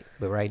get you right.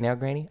 But right now,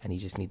 Granny, I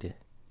just need to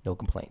no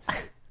complaints.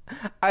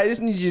 I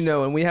just need you to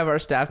know when we have our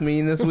staff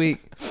meeting this week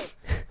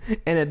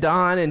and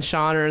Don and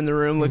Sean are in the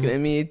room looking at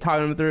me,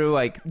 talking them through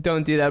like,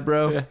 don't do that,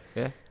 bro.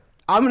 Yeah.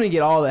 I'm going to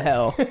get all the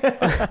hell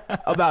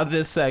about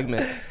this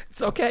segment.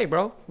 It's okay,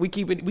 bro. We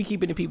keep it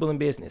the people in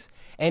business.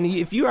 And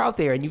if you're out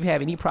there and you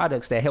have any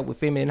products that help with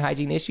feminine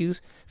hygiene issues,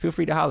 feel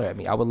free to holler at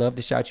me. I would love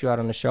to shout you out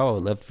on the show. I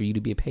would love for you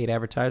to be a paid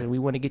advertiser. We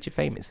want to get you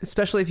famous.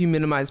 Especially if you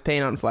minimize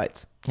pain on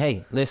flights.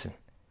 Hey, listen.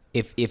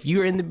 If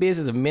you're in the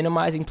business of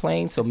minimizing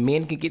planes so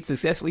men can get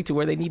successfully to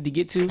where they need to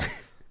get to,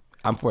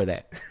 I'm for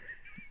that.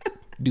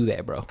 Do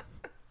that, bro.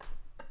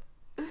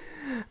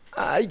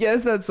 I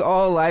guess that's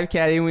all live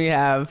caddying we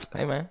have.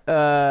 Hey, man.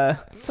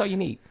 That's all you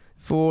need.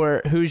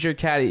 For Who's Your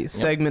Caddy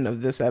segment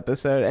of this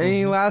episode.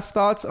 Any last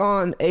thoughts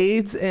on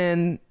AIDS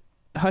and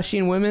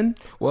hushing women?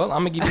 Well,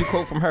 I'm going to give you a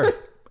quote from her.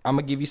 I'm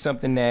going to give you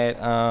something that...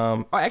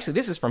 actually,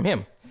 this is from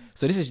him.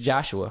 So this is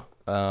Joshua,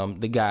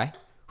 the guy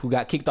who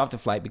got kicked off the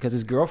flight because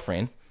his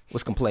girlfriend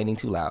was complaining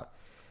too loud.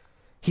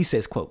 He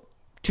says, quote,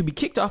 to be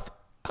kicked off...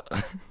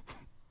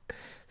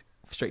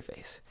 Straight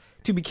face.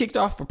 To be kicked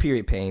off for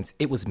period pains,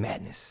 it was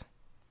madness.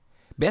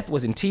 Beth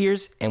was in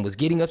tears and was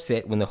getting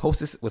upset when the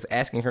hostess was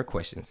asking her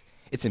questions.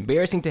 It's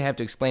embarrassing to have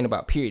to explain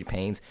about period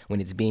pains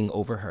when it's being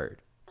overheard.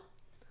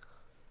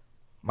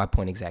 My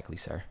point exactly,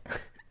 sir.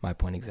 My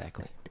point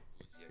exactly.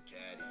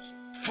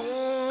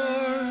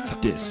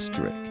 Fourth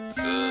District.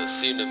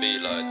 Seem to me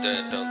like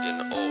Dan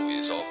Duncan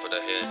always offer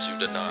to hand you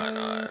the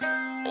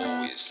 9-iron.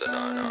 Always the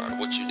 9-iron.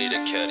 What you need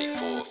a caddy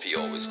for if he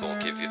always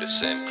gonna give you the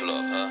same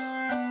club,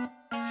 huh?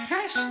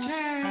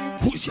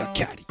 Hashtag. Who's your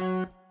caddy?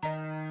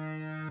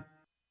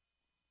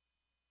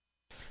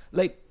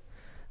 Like,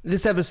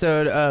 this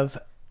episode of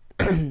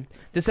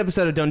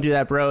Don't Do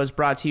That Bro is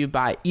brought to you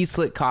by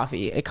Eastlit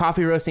Coffee, a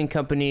coffee roasting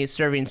company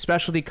serving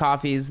specialty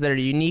coffees that are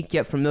unique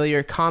yet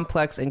familiar,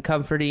 complex and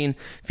comforting,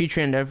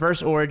 featuring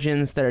diverse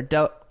origins that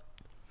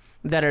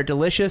are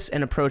delicious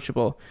and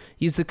approachable.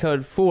 Use the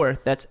code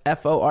FORTH, that's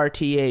FORTH,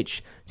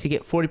 to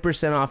get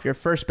 40% off your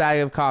first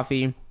bag of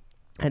coffee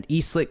at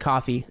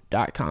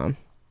eastlitcoffee.com.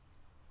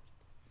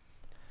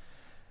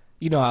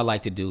 You know how I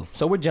like to do.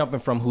 So we're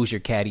jumping from Who's Your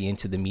Caddy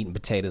into the meat and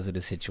potatoes of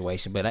the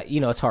situation. But,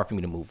 it's hard for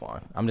me to move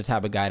on. I'm the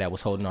type of guy that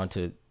was holding on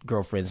to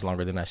girlfriends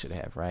longer than I should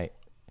have, right?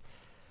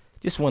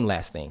 Just one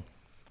last thing.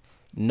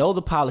 Know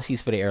the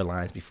policies for the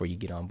airlines before you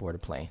get on board a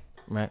plane,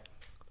 right?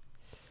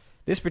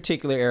 This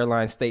particular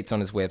airline states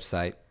on its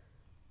website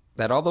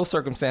that although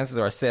circumstances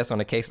are assessed on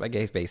a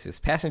case-by-case basis,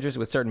 passengers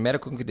with certain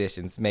medical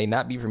conditions may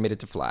not be permitted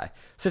to fly,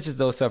 such as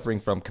those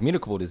suffering from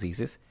communicable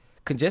diseases,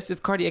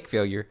 congestive cardiac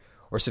failure,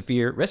 or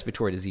severe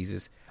respiratory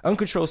diseases,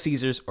 uncontrolled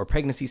seizures, or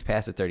pregnancies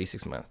past the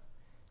 36th month.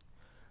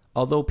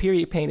 Although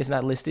period pain is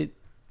not listed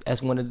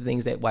as one of the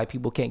things that why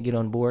people can't get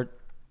on board,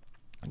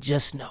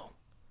 just know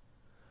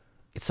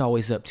it's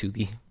always up to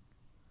the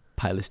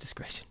pilot's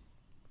discretion.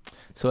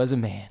 So as a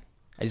man,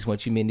 I just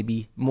want you men to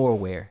be more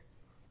aware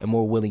and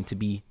more willing to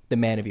be the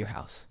man of your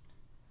house,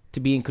 to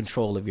be in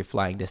control of your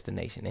flying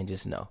destination, and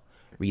just know,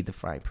 read the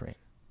fine print.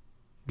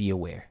 Be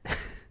aware.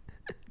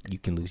 You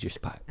can lose your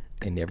spot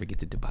and never get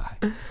to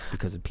Dubai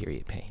because of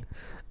period pain.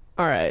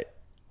 All right.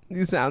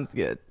 It sounds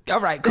good. All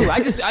right, cool.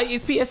 It's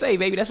PSA,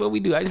 baby. That's what we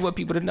do. I just want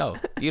people to know.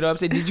 You know what I'm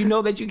saying? Did you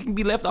know that you can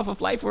be left off a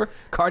flight for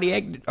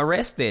cardiac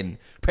arrest and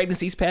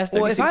pregnancies past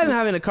 36 Well, if I'm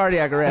having a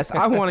cardiac arrest,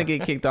 I want to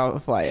get kicked off a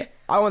flight.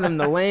 I want them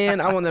to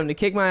land. I want them to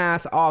kick my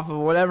ass off of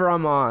whatever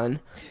I'm on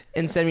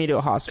and send me to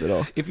a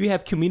hospital. If you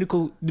have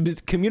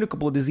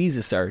communicable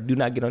diseases, sir, do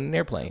not get on an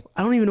airplane.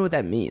 I don't even know what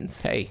that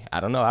means. Hey, I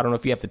don't know. I don't know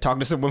if you have to talk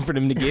to someone for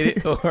them to get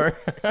it or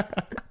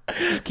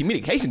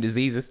communication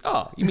diseases.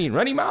 Oh, you mean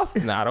runny mouth?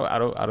 No, I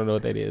don't know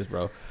what that is,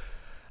 bro.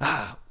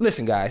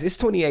 Listen, guys, it's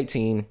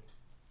 2018.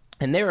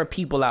 And there are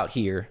people out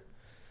here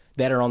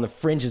that are on the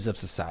fringes of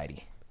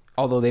society,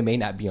 although they may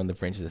not be on the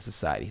fringes of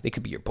society. They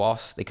could be your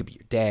boss. They could be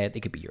your dad. They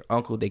could be your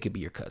uncle. They could be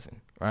your cousin,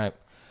 right?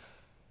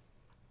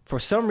 For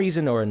some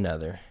reason or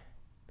another,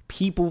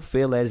 people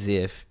feel as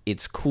if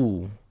it's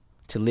cool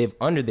to live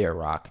under their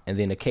rock and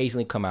then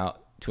occasionally come out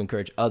to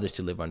encourage others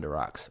to live under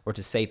rocks or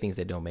to say things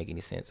that don't make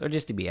any sense or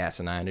just to be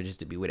asinine or just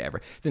to be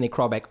whatever. Then they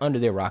crawl back under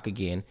their rock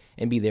again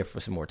and be there for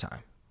some more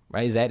time,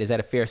 right? Is that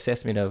a fair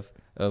assessment of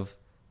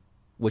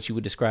what you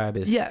would describe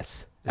as?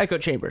 Yes. Echo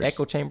chambers.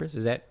 Echo chambers.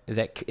 Is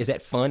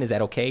that fun? Is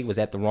that okay? Was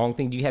that the wrong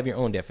thing? Do you have your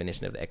own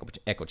definition of the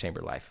echo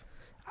chamber life?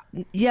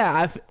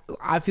 Yeah,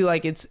 I feel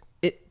like it's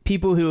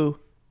people who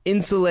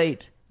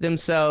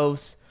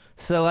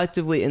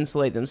selectively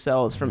insulate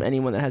themselves from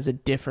anyone that has a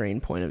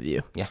differing point of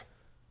view. Yeah.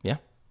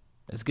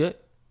 That's good.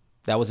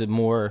 That was a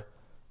more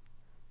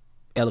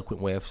eloquent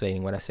way of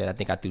saying what I said. I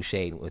think I threw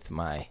shade with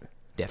my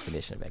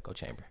definition of echo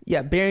chamber.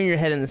 Yeah, burying your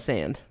head in the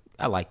sand.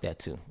 I like that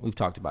too. We've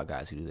talked about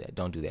guys who do that.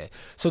 Don't do that.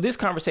 So this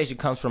conversation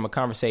comes from a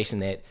conversation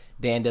that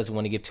Dan doesn't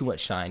want to give too much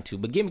shine to,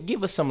 but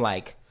give us some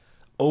like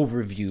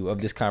overview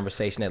of this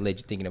conversation that led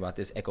you thinking about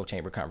this echo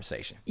chamber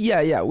conversation.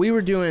 Yeah. We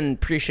were doing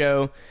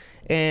pre-show,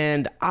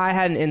 and I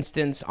had an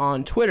instance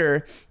on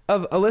Twitter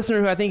of a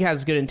listener who I think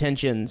has good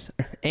intentions.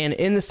 And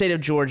in the state of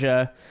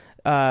Georgia,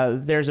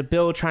 there's a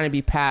bill trying to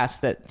be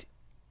passed that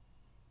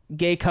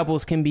gay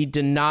couples can be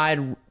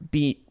denied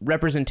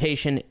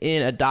representation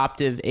in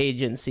adoptive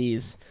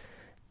agencies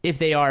if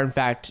they are, in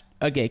fact,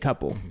 a gay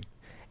couple. Mm-hmm.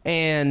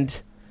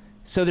 And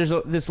so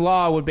this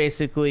law would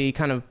basically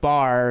kind of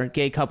bar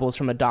gay couples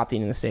from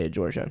adopting in the state of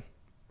Georgia.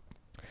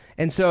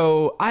 And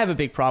so I have a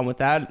big problem with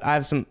that. I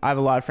have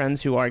a lot of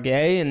friends who are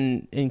gay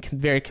and in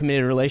very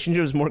committed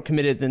relationships, more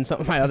committed than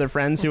some of my other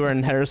friends who are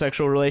in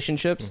heterosexual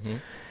relationships. Mm-hmm.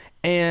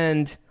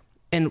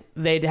 And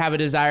they'd have a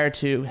desire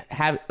to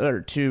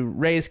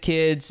raise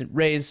kids,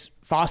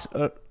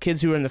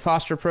 kids who are in the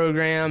foster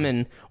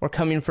program or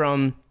coming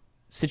from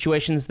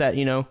situations that,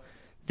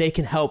 they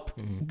can help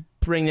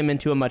bring them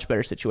into a much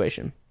better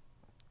situation.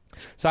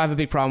 So I have a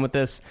big problem with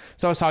this.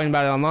 So I was talking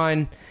about it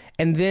online,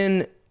 and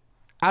then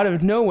out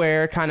of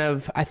nowhere,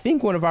 I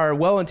think one of our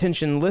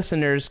well-intentioned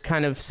listeners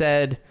kind of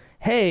said,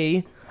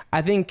 hey,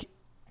 I think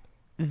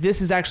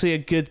this is actually a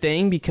good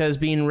thing because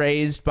being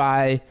raised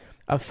by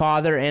a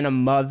father and a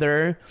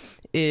mother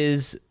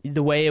is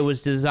the way it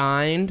was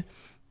designed.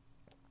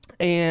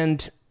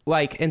 And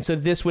so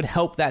this would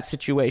help that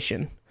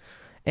situation.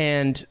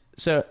 And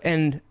so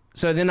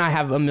then I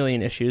have a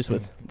million issues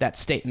with that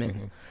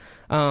statement.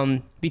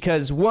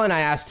 Because one,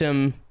 I asked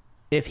him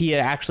if he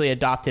had actually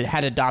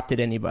had adopted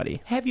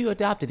anybody. Have you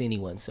adopted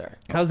anyone, sir?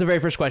 That was the very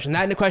first question.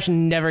 That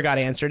question never got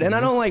answered. And I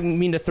don't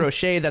mean to throw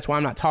shade. That's why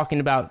I'm not talking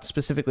about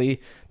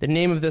specifically the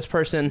name of this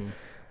person.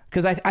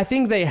 Because I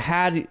think they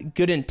had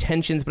good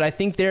intentions, but I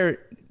think their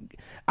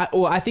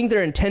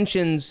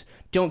intentions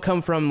don't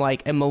come from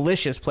a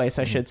malicious place,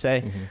 I should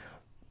say. Mm-hmm.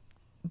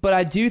 But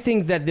I do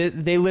think that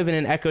they live in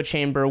an echo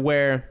chamber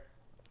where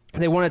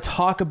they want to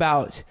talk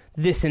about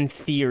this in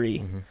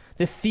theory,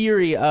 the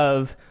theory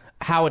of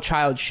how a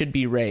child should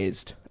be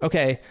raised.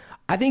 Okay,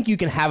 I think you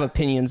can have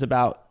opinions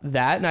about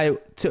that. And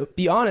to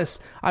be honest,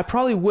 I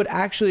probably would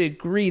actually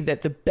agree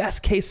that the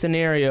best case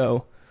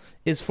scenario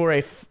is for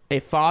a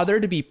father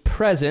to be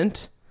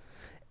present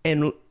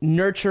and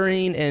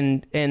nurturing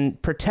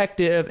and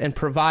protective and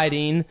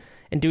providing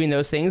and doing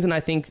those things. And I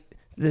think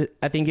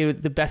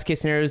the best case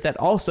scenario is that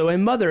also a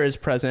mother is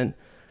present,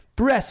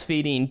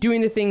 breastfeeding,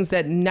 doing the things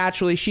that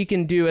naturally she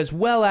can do, as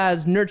well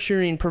as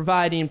nurturing,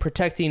 providing,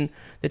 protecting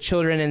the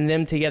children, and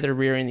them together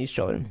rearing these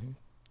children. Mm-hmm.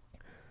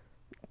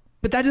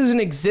 But that doesn't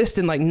exist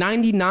in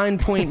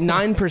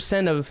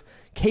 99.9% of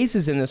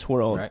cases in this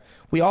world. Right.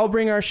 We all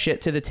bring our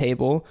shit to the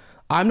table.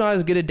 I'm not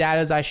as good a dad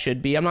as I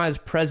should be. I'm not as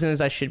present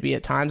as I should be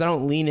at times. I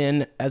don't lean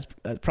in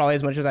probably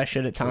as much as I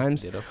should at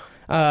times.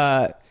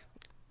 My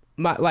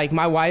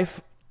wife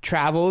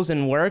travels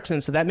and works,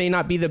 and so that may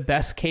not be the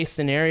best case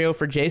scenario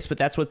for Jace, but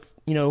that's what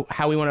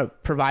how we want to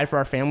provide for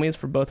our families,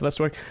 for both of us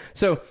to work.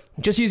 So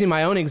just using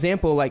my own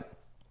example,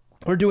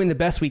 we're doing the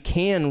best we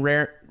can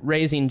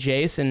raising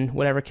Jace and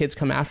whatever kids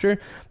come after,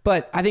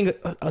 but I think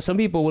some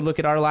people would look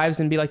at our lives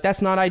and be like,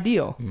 that's not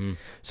ideal. Mm-hmm.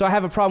 So I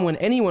have a problem when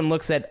anyone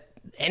looks at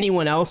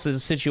anyone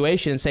else's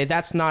situation and say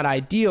that's not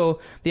ideal.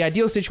 The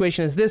ideal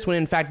situation is this, when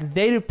in fact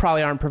they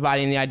probably aren't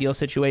providing the ideal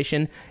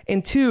situation.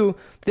 And two,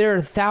 there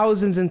are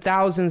thousands and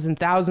thousands and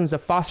thousands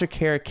of foster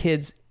care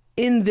kids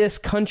in this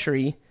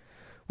country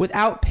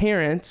without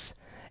parents,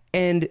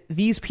 and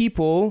these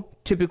people,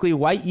 typically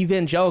white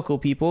evangelical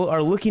people,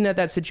 are looking at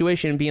that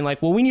situation and being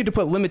like, well, we need to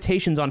put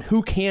limitations on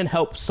who can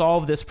help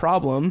solve this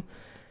problem,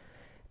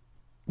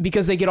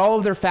 because they get all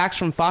of their facts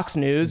from Fox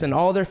News and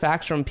all their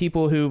facts from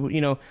people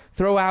who,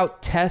 throw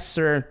out tests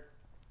or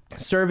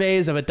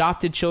surveys of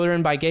adopted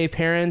children by gay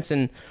parents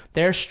and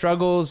their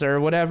struggles or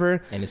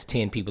whatever. And it's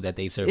 10 people that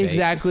they've surveyed.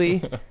 Exactly.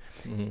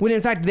 Mm-hmm. When in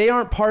fact they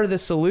aren't part of the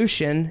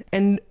solution,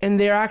 and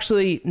they're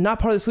actually not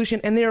part of the solution,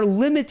 and they are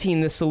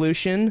limiting the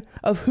solution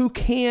of who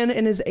can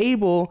and is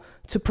able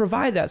to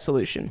provide that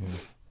solution. Mm-hmm.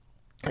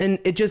 And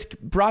it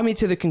just brought me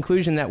to the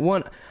conclusion that,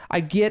 one, I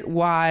get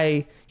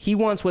why he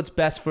wants what's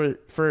best for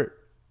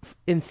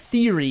in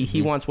theory,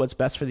 he wants what's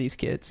best for these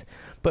kids.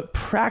 But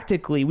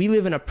practically, we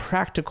live in a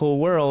practical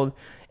world,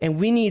 and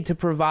we need to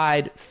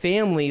provide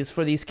families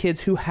for these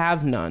kids who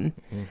have none.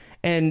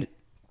 And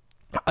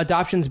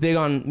adoption's big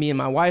on me and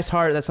my wife's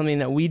heart. That's something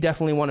that we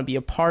definitely want to be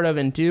a part of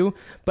and do.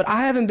 But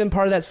I haven't been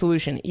part of that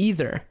solution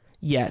either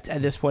yet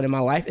at this point in my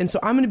life. And so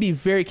I'm going to be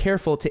very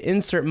careful to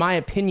insert my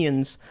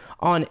opinions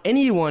on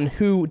anyone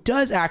who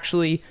does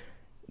actually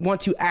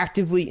want to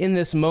actively in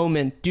this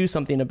moment do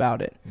something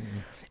about it.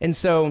 And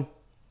so,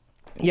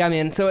 yeah,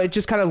 man. So it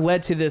just kind of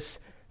led to this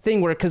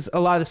thing where, because a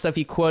lot of the stuff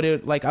he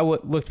quoted, like I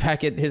looked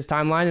back at his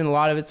timeline, and a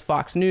lot of it's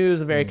Fox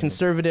News, a very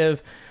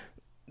conservative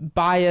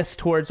bias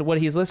towards what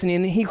he's listening.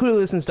 And he clearly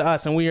listens to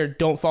us, and we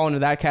don't fall into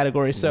that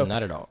category. So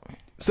not at all.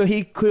 So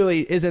he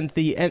clearly isn't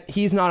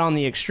he's not on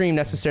the extreme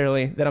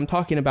necessarily that I'm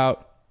talking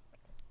about.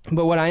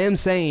 But what I am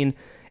saying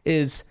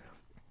is,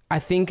 I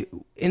think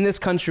in this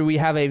country, we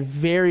have a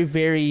very,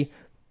 very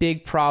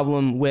big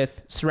problem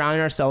with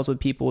surrounding ourselves with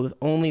people with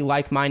only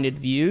like-minded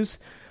views,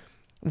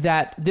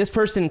 that this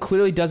person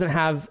clearly doesn't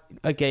have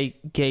a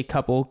gay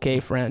couple, gay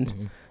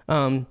friend,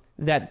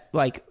 that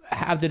like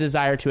have the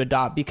desire to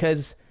adopt,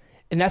 because,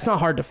 and that's not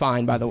hard to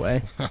find, by the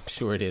way. I'm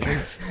sure it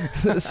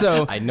is.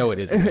 So I know it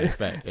is. In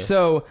fact, yeah.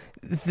 So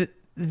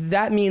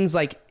that means,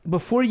 like,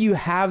 before you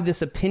have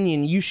this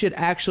opinion, you should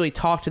actually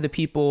talk to the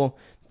people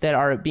that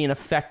are being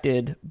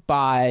affected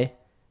by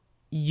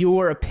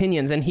your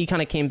opinions. And he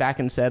kind of came back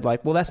and said,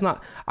 like, well,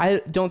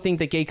 I don't think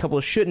that gay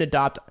couples shouldn't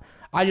adopt.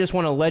 I just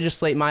want to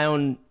legislate my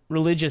own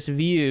religious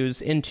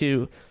views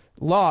into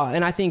law.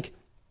 And I think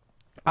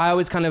I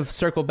always kind of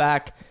circle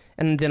back,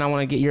 and then I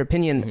want to get your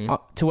opinion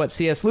to what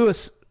C.S.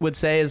 Lewis would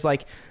say is,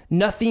 like,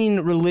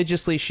 nothing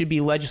religiously should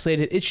be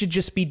legislated. It should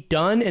just be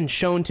done and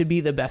shown to be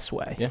the best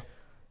way. Yeah.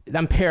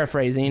 I'm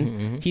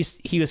paraphrasing.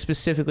 He was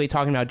specifically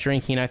talking about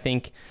drinking, I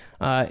think,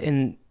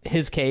 in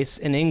his case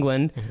in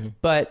England,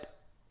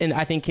 and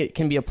I think it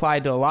can be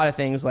applied to a lot of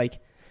things. Like,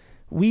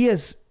 we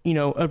as,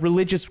 a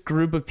religious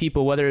group of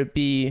people, whether it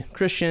be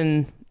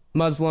Christian,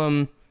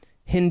 Muslim,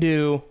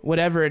 Hindu,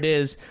 whatever it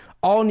is,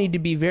 all need to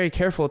be very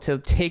careful to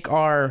take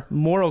our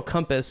moral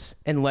compass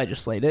and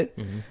legislate it.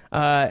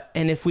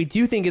 And if we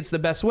do think it's the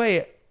best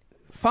way,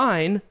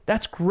 fine,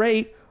 that's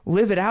great.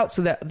 Live it out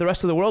so that the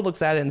rest of the world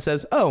looks at it and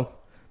says, oh,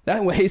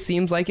 that way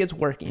seems like it's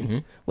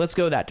working. Let's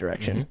go that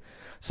direction.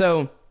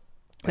 So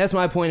that's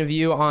my point of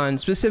view on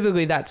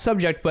specifically that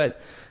subject. But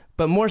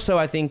more so,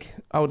 I think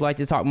I would like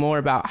to talk more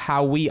about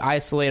how we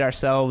isolate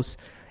ourselves.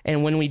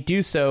 And when we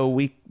do so,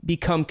 we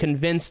become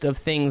convinced of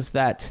things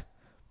that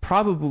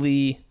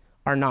probably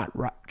are not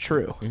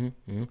true.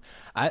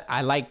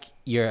 I like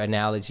your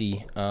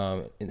analogy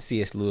in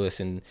C.S.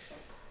 Lewis and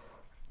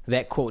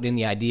that quote and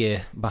the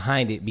idea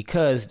behind it,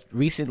 because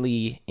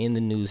recently in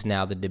the news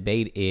now, the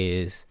debate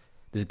is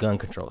this gun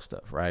control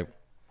stuff, right?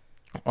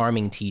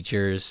 Arming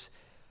teachers,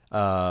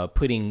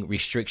 putting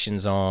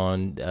restrictions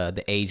on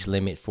the age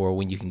limit for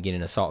when you can get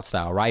an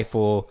assault-style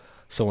rifle,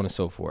 so on and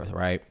so forth,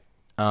 right?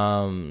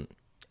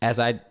 As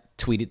I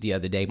tweeted the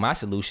other day, my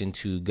solution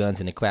to guns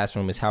in the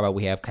classroom is, how about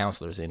we have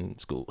counselors in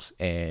schools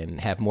and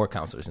have more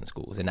counselors in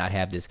schools and not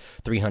have this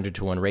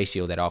 300-to-1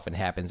 ratio that often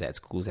happens at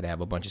schools that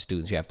have a bunch of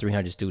students. You have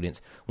 300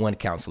 students, one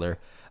counselor,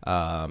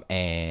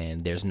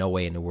 and there's no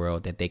way in the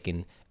world that they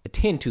can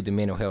attend to the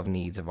mental health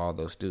needs of all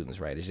those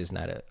students, right? It's just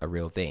not a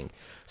real thing.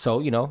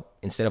 So,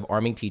 instead of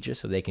arming teachers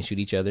so they can shoot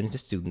each other into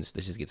students,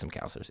 let's just get some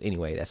counselors.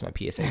 Anyway, that's my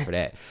PSA for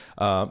that.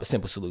 A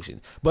simple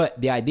solution. But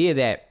the idea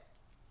that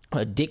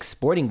Dick's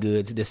Sporting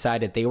Goods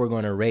decided they were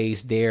going to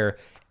raise their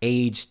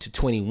age to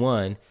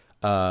 21,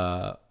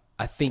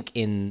 I think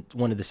in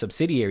one of the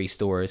subsidiary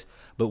stores.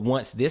 But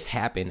once this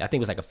happened, I think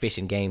it was like a fish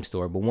and game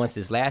store. But once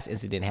this last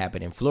incident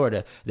happened in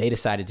Florida, they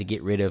decided to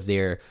get rid of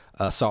their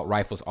assault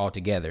rifles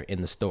altogether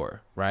in the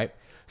store, right?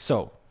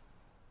 So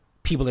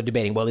people are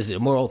debating, well, is it a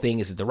moral thing?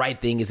 Is it the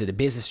right thing? Is it a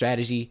business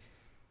strategy?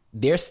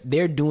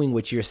 They're doing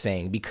what you're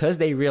saying because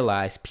they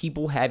realize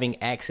people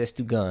having access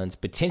to guns,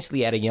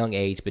 potentially at a young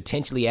age,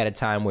 potentially at a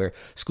time where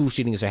school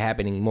shootings are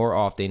happening more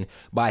often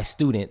by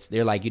students.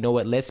 They're like, you know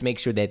what? Let's make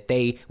sure that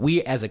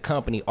we as a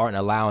company aren't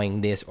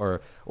allowing this, or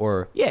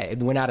we're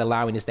not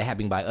allowing this to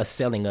happen by us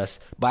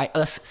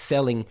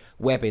selling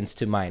weapons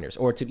to minors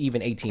or to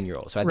even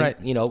 18-year-olds. So I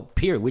think,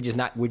 period.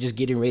 We're just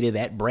getting rid of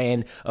that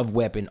brand of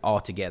weapon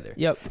altogether.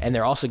 Yep. And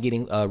they're also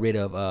getting rid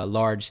of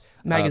large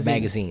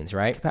magazines,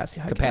 right?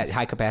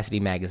 High capacity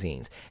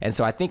magazines. And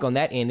so I think on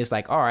that end, it's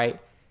like, all right,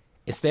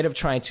 instead of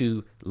trying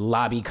to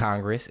lobby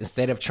Congress,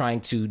 instead of trying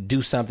to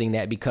do something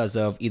that because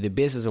of either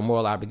business or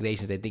moral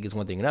obligations they think is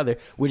one thing or another,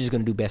 we're just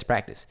going to do best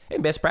practice.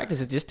 And best practice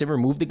is just to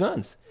remove the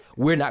guns.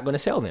 We're not going to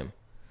sell them.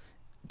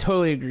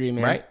 Totally agree,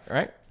 man.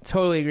 Right.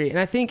 Totally agree. And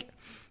I think,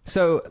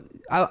 so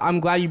I'm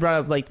glad you brought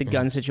up like the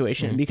gun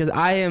situation, because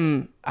I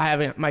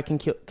have my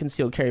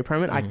concealed carry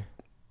permit. I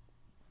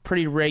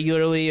pretty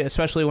regularly,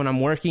 especially when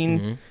I'm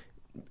working,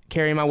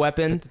 carry my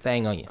weapon. Put the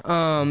thing on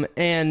you.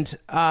 And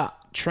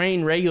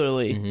train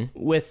regularly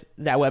with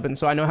that weapon,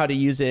 so I know how to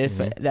use it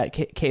if that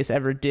case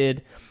ever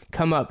did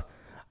come up.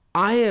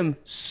 I am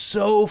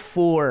so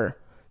for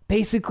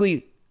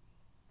basically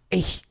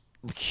a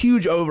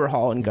huge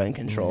overhaul in gun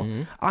control.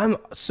 I'm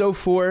so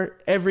for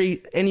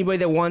anybody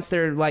that wants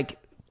their like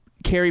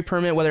carry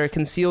permit, whether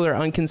concealed or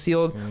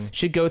unconcealed,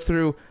 should go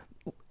through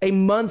a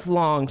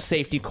month-long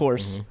safety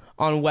course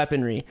on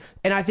weaponry.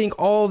 And I think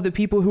all of the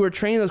people who are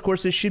training those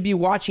courses should be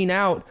watching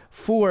out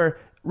for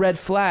red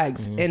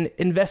flags and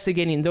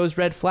investigating those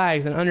red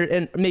flags,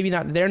 and maybe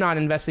they're not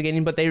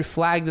investigating, but they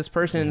flag this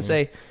person and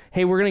say,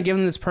 hey, we're going to give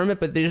them this permit,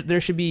 but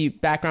there should be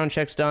background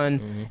checks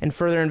done and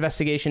further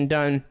investigation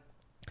done.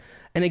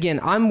 And again,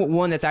 I'm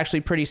one that's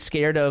actually pretty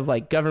scared of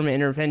like government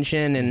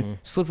intervention and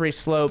slippery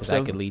slopes.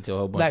 That could lead to a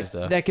whole bunch of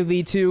stuff. That could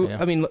lead to,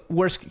 I mean,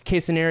 worst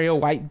case scenario,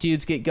 white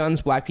dudes get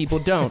guns, black people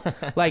don't.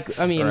 Like,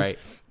 I mean, right.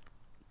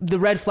 The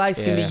red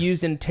flags can be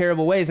used in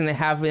terrible ways, and they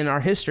have in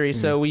our history.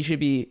 So we should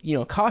be,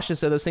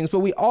 cautious of those things. But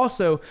we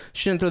also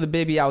shouldn't throw the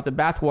baby out with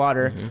the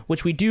bathwater,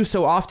 which we do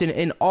so often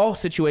in all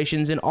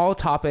situations, in all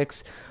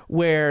topics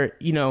where,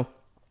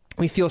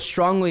 we feel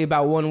strongly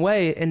about one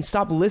way, and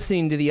stop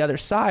listening to the other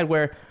side.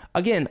 Where,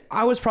 again,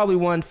 I was probably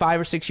one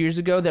 5 or 6 years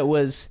ago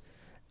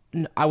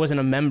I wasn't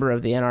a member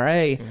of the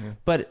NRA,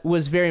 but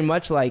was very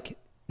much like,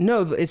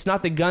 no, it's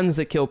not the guns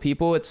that kill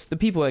people, it's the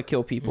people that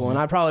kill people. And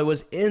I probably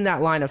was in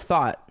that line of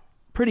thought.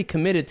 Pretty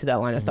committed to that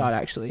line of thought,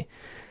 actually.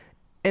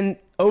 And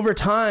over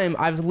time,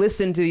 I've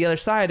listened to the other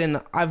side, and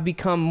I've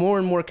become more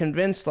and more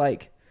convinced,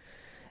 like,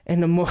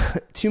 and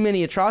too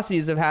many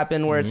atrocities have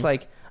happened where it's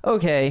like,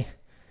 okay,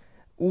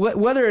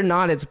 whether or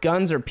not it's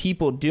guns or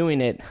people doing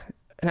it,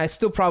 and I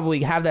still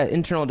probably have that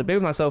internal debate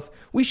with myself,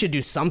 we should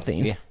do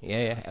something. Yeah,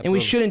 absolutely. And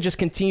we shouldn't just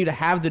continue to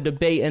have the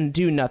debate and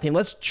do nothing.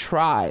 Let's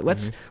try.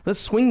 Let's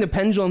swing the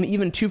pendulum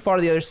even too far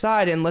to the other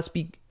side, and let's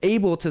be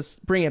able to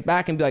bring it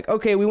back and be like,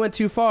 okay, we went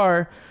too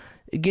far.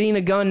 Getting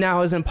a gun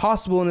now is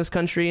impossible in this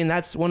country, and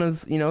that's one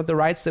of the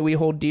rights that we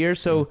hold dear.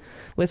 So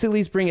let's at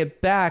least bring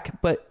it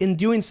back, but in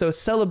doing so,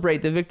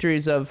 celebrate the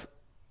victories of,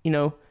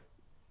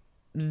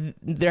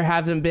 there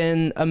hasn't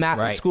been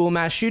a school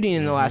mass shooting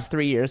in the last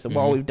 3 years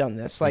while we've done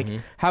this. Like,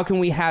 how can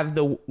we have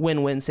the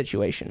win-win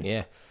situation?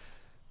 Yeah.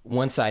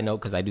 One side note,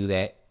 because I do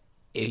that.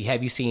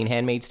 Have you seen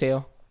 *Handmaid's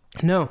Tale*?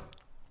 No.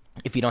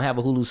 If you don't have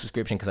a Hulu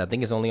subscription, because I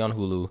think it's only on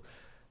Hulu,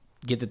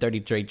 get the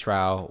 30-day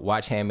trial,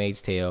 watch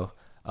 *Handmaid's Tale*.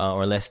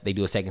 Or unless they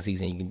do a second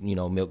season, you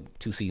can, milk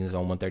 2 seasons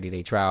on one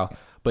 30-day trial.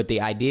 But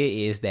the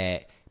idea is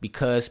that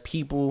because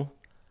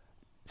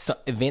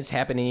events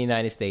happen in the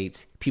United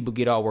States, people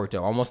get all worked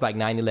up, almost like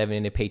 9/11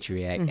 in the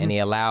Patriot Act, and they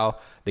allow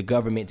the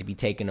government to be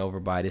taken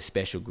over by this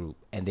special group.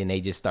 And then they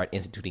just start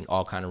instituting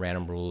all kind of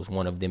random rules,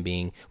 one of them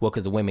being,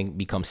 because the women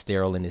become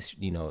sterile in this,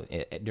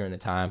 during the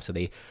time. So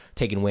they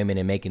taking women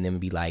and making them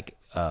be like,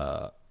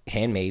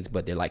 handmaids,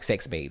 but they're like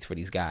sex maids for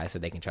these guys so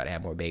they can try to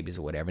have more babies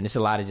or whatever. And it's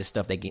a lot of just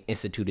stuff that get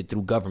instituted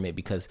through government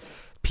because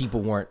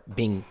people weren't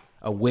being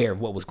aware of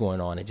what was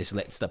going on and just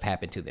let stuff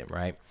happen to them,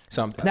 right?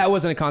 So that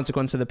wasn't a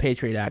consequence of the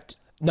Patriot Act.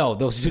 No,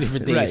 those are two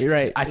different things.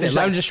 Right. I said,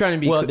 I'm just trying to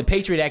be... Well, the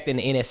Patriot Act and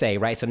the NSA,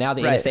 right? So now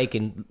the NSA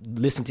can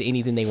listen to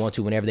anything they want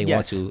to whenever they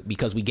want to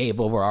because we gave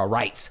over our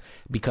rights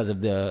because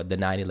of the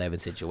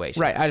 9/11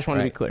 situation. Right, I just want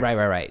to be clear.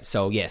 Right.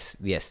 So yes,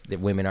 the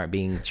women aren't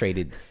being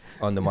traded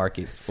on the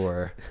market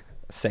for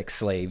sex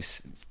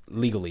slaves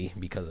legally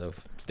because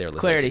of sterilization.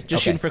 Clarity.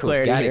 Just shooting for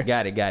clarity here.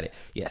 Got it.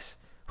 Yes.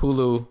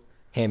 Hulu,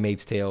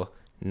 *Handmaid's Tale*,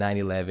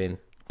 9/11,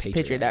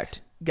 Patriot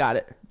Act. Got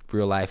it.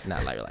 Real life,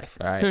 not like real life.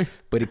 All right.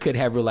 But it could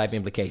have real life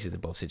implications in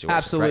both situations.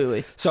 Absolutely.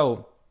 Right?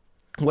 So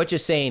what you're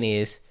saying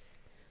is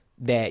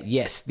that,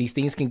 yes, these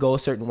things can go a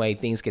certain way,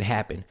 things can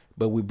happen,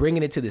 but we're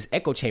bringing it to this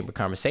echo chamber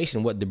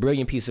conversation. What the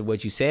brilliant piece of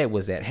what you said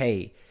was that,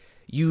 hey,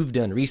 you've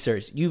done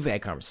research, you've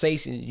had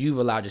conversations, you've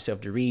allowed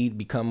yourself to read,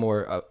 become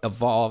more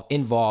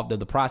involved of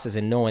the process,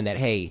 and knowing that,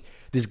 hey,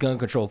 this gun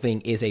control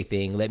thing is a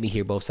thing. Let me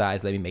hear both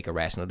sides. Let me make a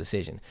rational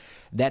decision.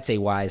 That's a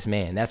wise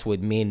man. That's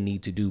what men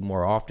need to do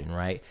more often,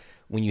 right?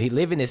 When you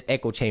live in this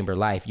echo chamber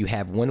life, you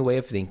have one way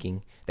of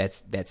thinking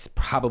that's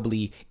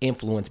probably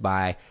influenced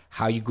by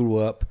how you grew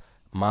up,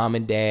 mom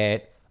and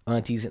dad,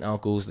 aunties and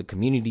uncles, the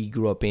community you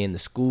grew up in, the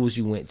schools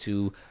you went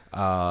to,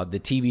 the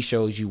TV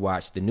shows you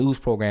watched, the news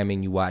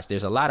programming you watched.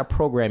 There's a lot of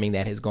programming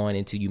that has gone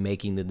into you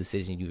making the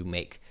decision you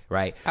make,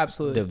 right?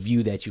 Absolutely. The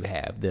view that you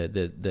have, the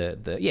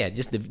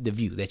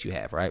view that you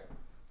have, right?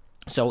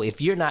 So if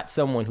you're not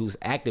someone who's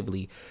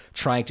actively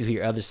trying to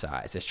hear other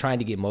sides, that's trying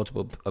to get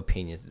multiple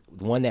opinions,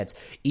 one that's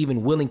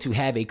even willing to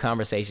have a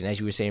conversation, as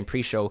you were saying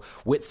pre-show,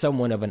 with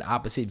someone of an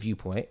opposite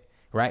viewpoint,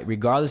 right?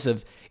 Regardless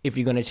of if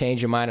you're going to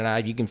change your mind or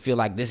not, you can feel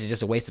like this is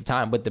just a waste of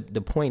time. But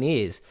the point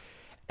is,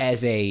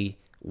 as a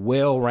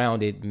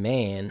well-rounded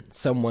man,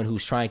 someone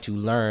who's trying to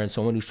learn,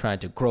 someone who's trying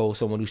to grow,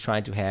 someone who's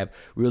trying to have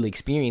real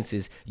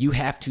experiences, you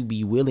have to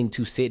be willing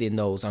to sit in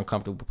those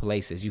uncomfortable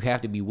places. You have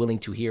to be willing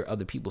to hear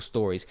other people's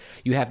stories.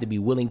 You have to be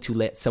willing to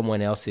let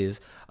someone else's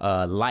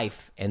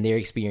life and their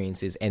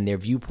experiences and their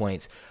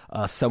viewpoints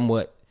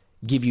somewhat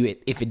give you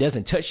it. If it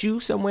doesn't touch you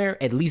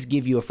somewhere, at least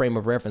give you a frame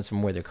of reference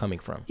from where they're coming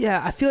from.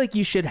 Yeah, I feel like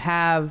you should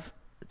have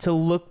to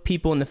look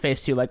people in the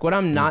face too. Like what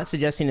I'm not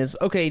suggesting is,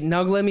 okay,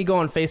 now let me go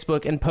on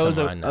Facebook and pose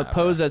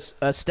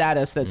a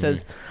status that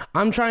says,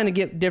 I'm trying to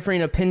get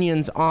differing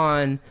opinions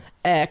on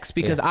X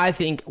because I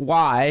think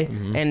Y,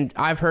 and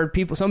I've heard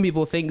some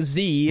people think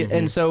Z,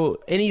 and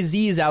so any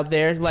Z's out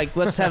there, like,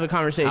 let's have a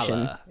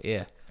conversation.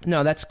 Yeah.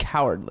 No, that's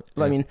cowardly.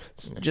 I mean,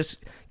 just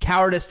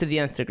cowardice to the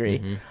nth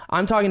degree.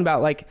 I'm talking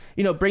about, like,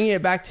 bringing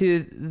it back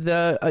to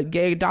the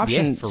gay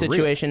adoption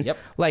situation. Yep.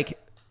 Like,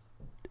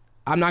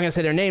 I'm not going to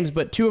say their names,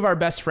 but two of our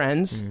best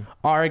friends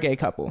are a gay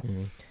couple.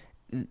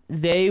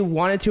 They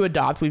wanted to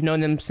adopt. We've known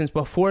them since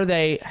before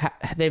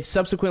they've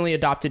subsequently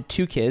adopted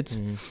 2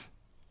 kids,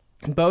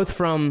 both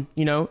from,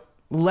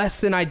 less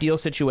than ideal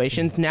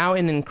situations, now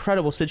in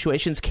incredible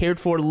situations, cared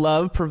for,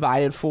 loved,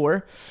 provided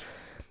for.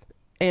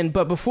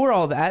 But before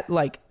all that,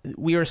 like,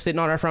 we were sitting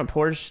on our front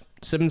porch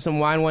sipping some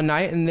wine one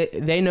night, and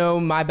they know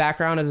my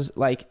background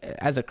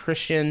as a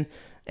Christian,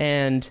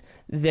 and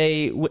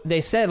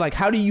they said, like,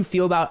 how do you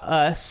feel about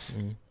us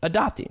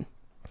adopting?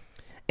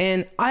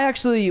 And I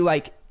actually,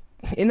 like,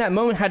 in that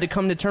moment had to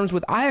come to terms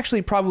with, I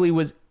actually probably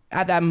was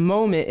at that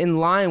moment in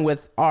line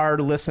with our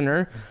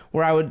listener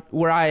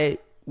where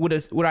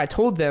I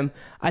told them,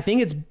 I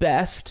think it's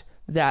best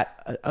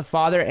that a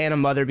father and a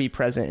mother be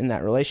present in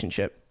that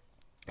relationship.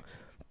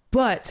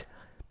 But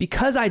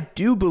because I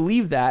do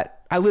believe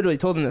that, I literally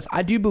told them this,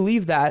 I do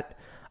believe that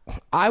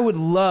I would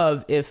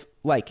love if,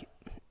 like,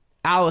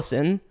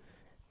 Allison,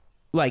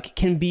 like,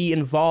 can be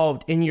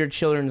involved in your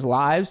children's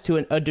lives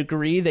to a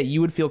degree that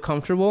you would feel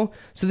comfortable,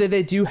 so that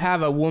they do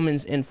have a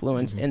woman's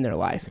influence in their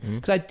life.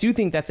 Because I do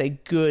think that's a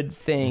good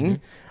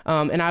thing.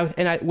 And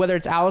I, whether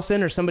it's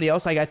Allison or somebody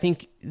else, like, I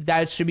think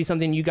that should be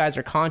something you guys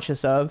are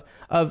conscious of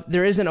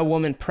there isn't a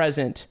woman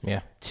present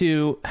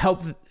to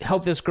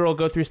help this girl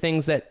go through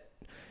things that,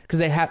 because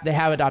they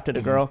have adopted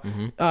a girl,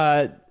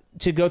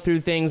 to go through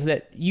things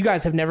that you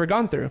guys have never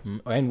gone through.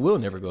 And will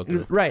never go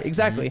through. Right,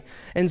 exactly.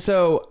 And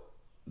so,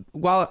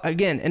 but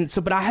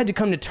I had to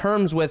come to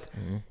terms with,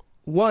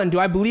 one, do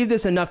I believe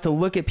this enough to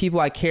look at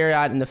people I care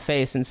about in the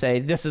face and say,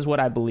 this is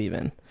what I believe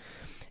in?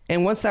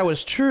 And once that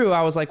was true,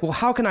 I was like, well,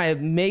 how can I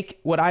make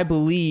what I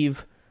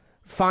believe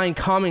find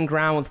common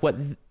ground with what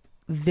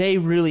they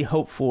really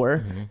hope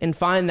for and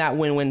find that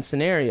win-win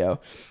scenario?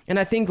 And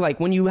I think, like,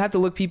 when you have to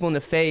look people in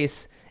the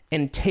face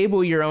and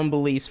table your own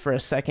beliefs for a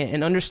second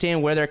and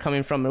understand where they're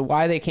coming from and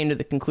why they came to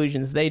the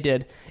conclusions they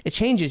did, it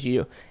changes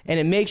you and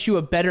it makes you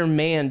a better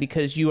man,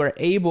 because you are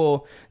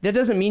able. That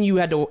doesn't mean you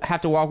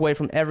have to walk away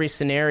from every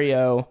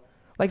scenario.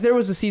 Like, there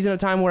was a season of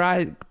time where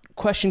I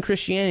questioned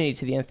Christianity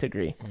to the nth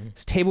degree.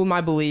 Just tabled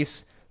my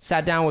beliefs,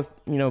 sat down with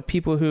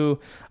people who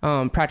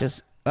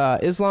practice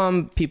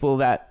Islam, people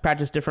that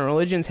practice different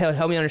religions.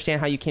 Help me understand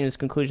how you came to this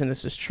conclusion.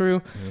 This is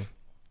true.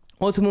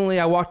 Ultimately,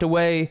 I walked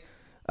away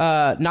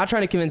not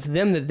trying to convince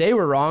them that they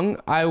were wrong.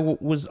 I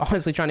was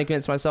honestly trying to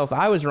convince myself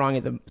I was wrong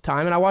at the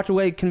time. And I walked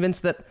away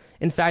convinced that,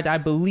 in fact, I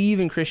believe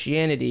in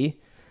Christianity.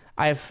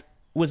 I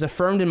was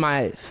affirmed in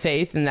my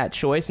faith in that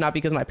choice, not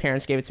because my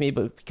parents gave it to me,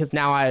 but because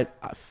now I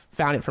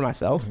found it for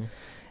myself.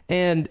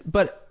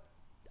 But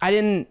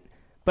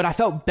I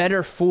felt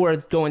better for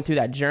going through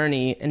that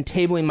journey and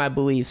tabling my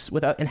beliefs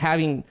and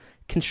having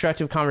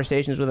constructive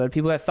conversations with other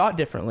people that thought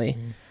differently.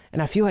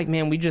 And I feel like,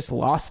 man, we just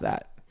lost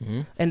that.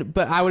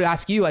 But I would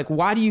ask you, like,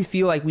 why do you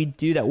feel like we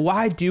do that?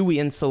 Why do we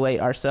insulate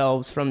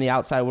ourselves from the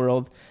outside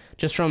world,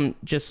 just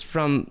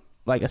from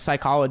like a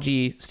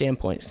psychology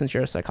standpoint, since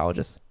you're a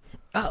psychologist?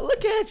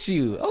 Look at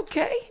you.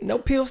 Okay. No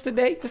pills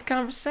today, just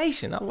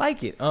conversation. I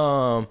like it.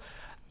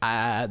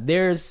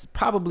 There's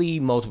probably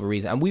multiple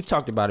reasons, and we've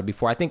talked about it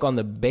before. I think on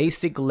the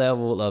basic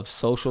level of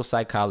social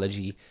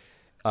psychology,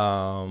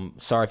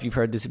 sorry if you've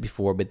heard this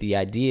before, but the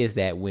idea is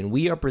that when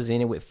we are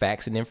presented with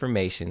facts and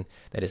information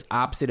that is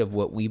opposite of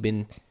what we've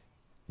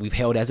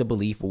held as a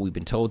belief, what we've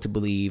been told to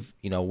believe,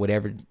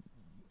 whatever,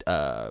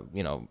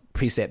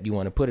 precept you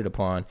want to put it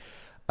upon,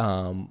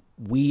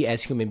 we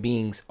as human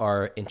beings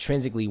are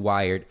intrinsically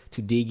wired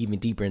to dig even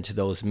deeper into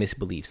those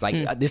misbeliefs.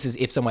 Like this is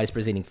if somebody's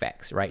presenting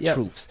facts, right? Yep.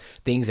 Truths,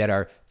 things that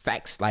are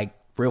facts, like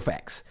real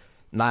facts.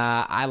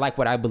 Nah, I like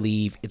what I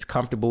believe. It's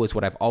comfortable. It's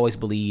what I've always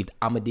believed.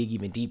 I'm going to dig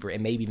even deeper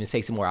and maybe even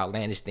say some more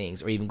outlandish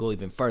things or even go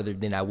even further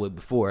than I would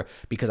before,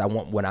 because I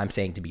want what I'm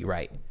saying to be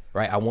right?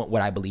 I want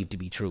what I believe to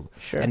be true.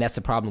 Sure. And that's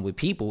the problem with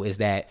people, is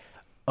that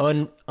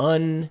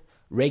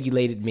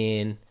unregulated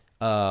men,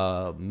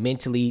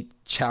 mentally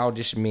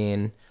childish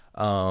men,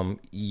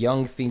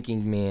 young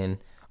thinking men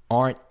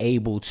aren't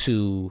able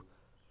to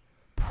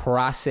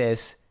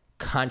process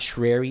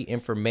contrary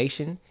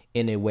information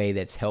in a way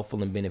that's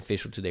helpful and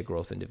beneficial to their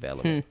growth and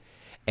development.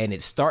 And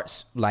it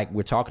starts, like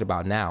we're talking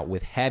about now,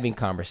 with having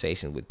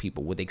conversations with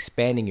people, with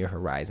expanding your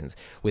horizons,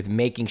 with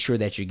making sure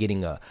that you're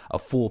getting a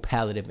full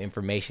palette of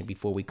information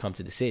before we come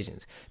to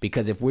decisions.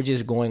 Because if we're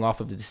just going off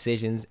of the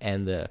decisions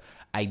and the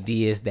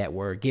ideas that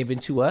were given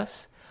to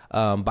us,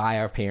 by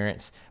our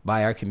parents,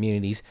 by our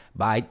communities,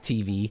 by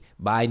TV,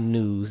 by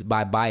news,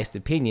 by biased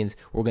opinions,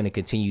 we're going to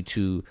continue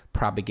to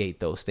propagate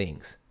those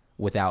things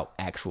without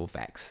actual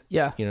facts.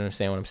 Yeah. You know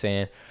what I'm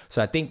saying?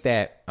 So I think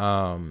that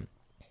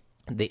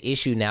the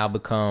issue now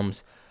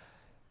becomes,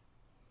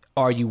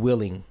 are you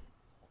willing?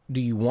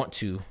 Do you want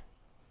to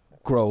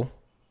grow,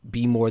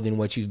 be more than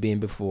what you've been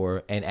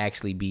before, and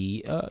actually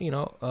be,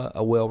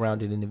 a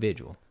well-rounded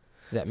individual?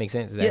 Does that make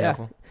sense? Is that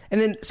helpful? And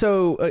then,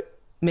 so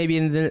maybe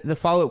in the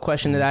follow-up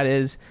question to that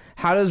is,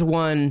 how does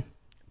one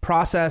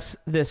process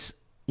this,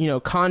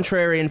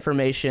 contrary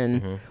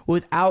information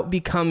without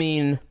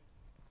becoming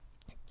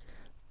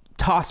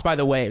tossed by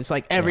the waves?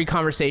 Like every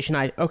conversation,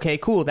 okay,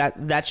 cool,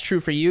 that's true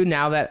for you.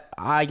 Now that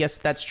I guess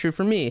that's true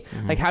for me.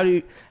 Like,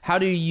 how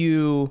do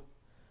you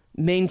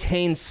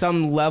maintain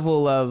some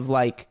level of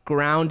like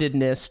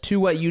groundedness to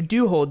what you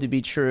do hold to be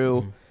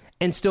true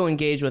and still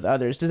engage with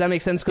others? Does that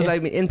make sense?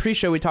 Because in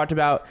pre-show we talked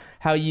about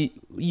how you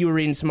were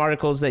reading some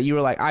articles that you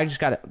were like, I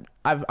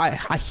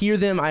hear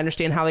them, I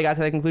understand how they got to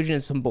that conclusion.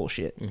 It's some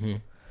bullshit.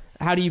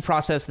 How do you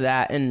process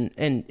that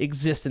and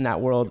exist in that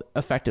world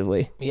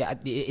effectively? Yeah,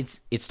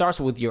 it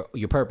starts with your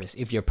purpose.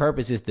 If your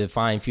purpose is to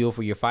find fuel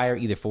for your fire,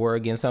 either for or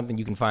against something,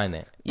 you can find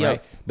that.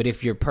 Right? But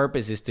if your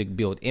purpose is to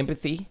build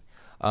empathy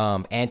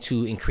and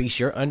to increase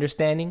your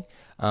understanding,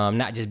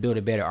 not just build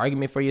a better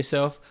argument for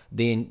yourself,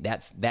 then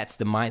that's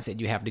the mindset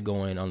you have to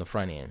go in on the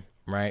front end.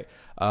 Right.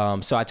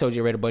 So I told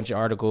you I read a bunch of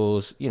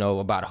articles,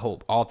 about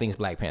hope, all things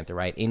Black Panther,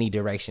 right? Any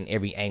direction,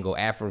 every angle,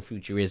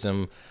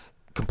 Afrofuturism,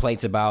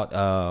 complaints about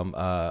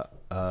not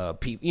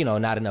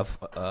enough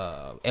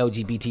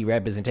LGBT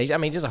representation. I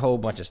mean, just a whole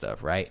bunch of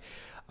stuff, right?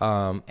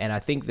 And I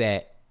think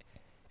that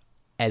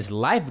as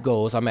life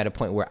goes, I'm at a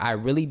point where I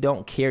really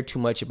don't care too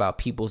much about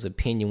people's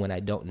opinion when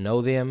I don't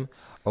know them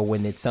or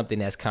when it's something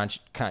that's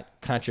controversial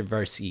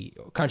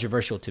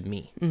to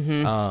me.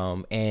 And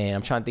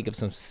I'm trying to think of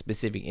some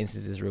specific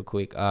instances real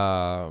quick.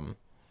 I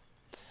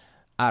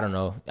don't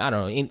know.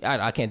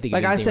 I can't think of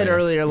anything. Like I said right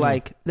earlier,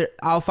 like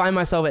I'll find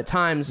myself at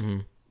times,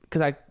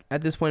 because I,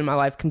 at this point in my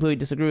life, completely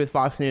disagree with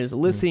Fox News,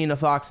 listening to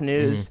Fox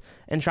News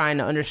and trying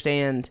to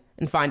understand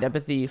and find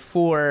empathy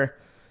for,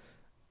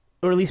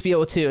 or at least be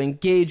able to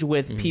engage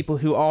with people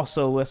who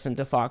also listen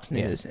to Fox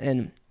News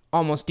and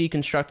almost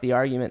deconstruct the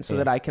argument so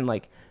that I can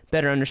like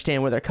better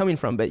understand where they're coming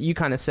from. But you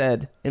kind of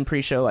said in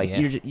pre-show, like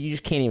you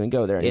just can't even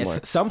go there anymore.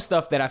 Some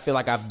stuff that I feel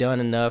like I've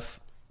done enough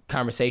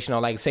conversation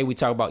on, like say we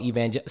talk about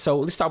so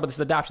let's talk about this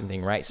adoption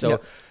thing, right?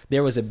 So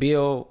there was a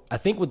bill, I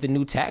think with the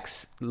new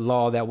tax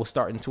law that will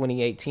start in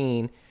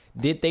 2018.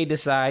 Did they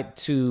decide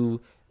to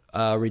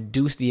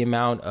reduce the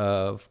amount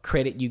of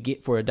credit you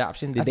get for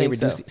adoption? Did they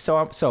reduce it?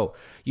 So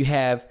you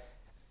have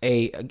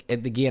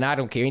again, I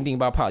don't care anything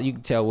about politics. You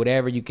can tell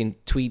whatever, you can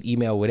tweet,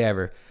 email,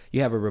 whatever.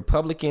 You have a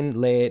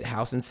Republican-led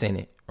House and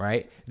Senate,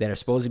 right, that are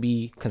supposed to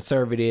be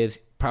conservatives,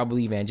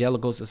 probably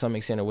evangelicals to some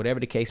extent, or whatever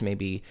the case may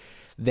be,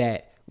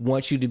 that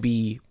want you to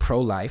be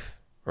pro-life,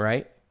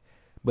 right?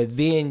 But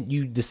then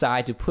you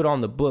decide to put on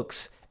the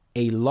books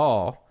a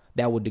law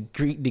that would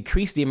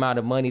decrease the amount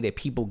of money that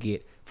people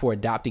get for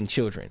adopting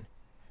children,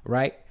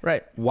 right?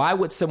 Right. Why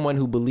would someone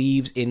who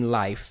believes in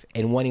life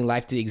and wanting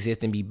life to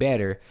exist and be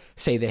better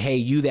say that, hey,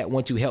 you that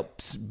want to help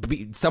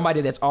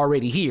somebody that's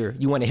already here,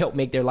 you want to help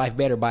make their life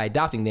better by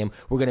adopting them,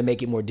 we're going to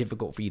make it more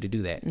difficult for you to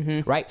do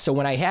that, right? So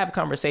when I have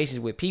conversations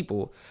with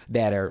people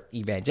that are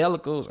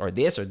evangelicals or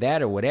this or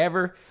that or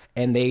whatever,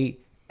 and they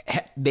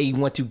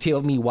want to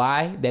tell me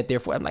why that they're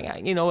for, I'm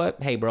like, you know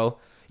what? Hey, bro,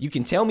 you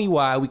can tell me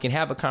why, we can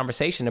have a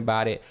conversation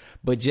about it,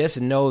 but just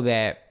know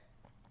that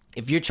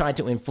if you're trying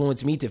to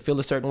influence me to feel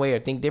a certain way or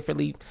think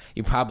differently,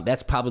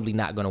 that's probably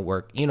not going to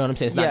work. You know what I'm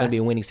saying? It's not going to be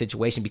a winning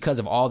situation because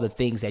of all the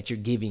things that you're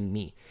giving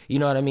me. You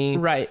know what I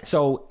mean? Right.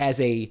 So as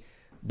a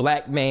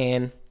Black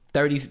man,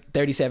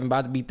 37,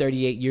 about to be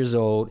 38 years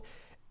old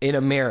in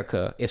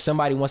America, if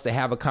somebody wants to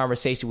have a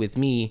conversation with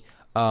me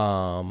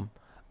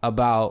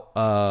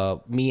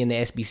about me and the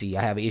SBC.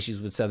 I have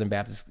issues with Southern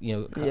Baptist,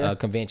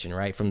 convention,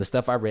 right? From the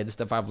stuff I've read, the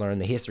stuff I've learned,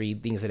 the history,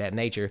 things of that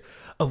nature,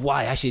 of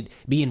why I should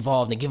be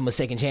involved and give them a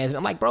second chance. And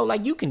I'm like, bro,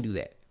 like you can do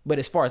that. But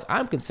as far as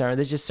I'm concerned,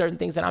 there's just certain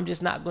things that I'm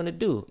just not going to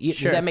do.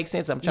 Does that make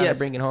sense? I'm trying to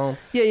bring it home.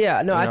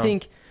 Yeah. No, I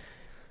think,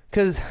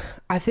 because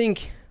I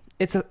think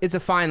it's a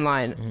fine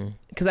line.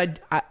 Because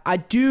I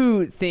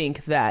do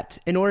think that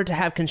in order to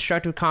have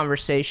constructive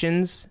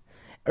conversations,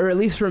 or at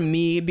least for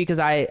me, because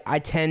I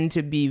tend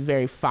to be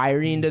very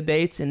fiery in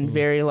debates and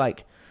very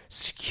like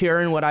secure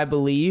in what I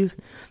believe.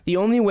 The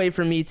only way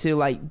for me to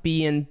like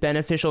be in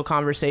beneficial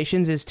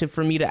conversations is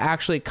for me to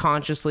actually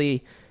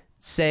consciously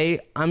say,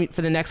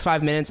 for the next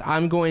 5 minutes,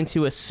 I'm going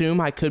to assume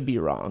I could be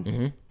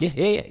wrong.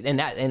 Yeah. And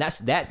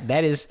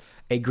that is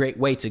a great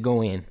way to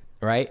go in,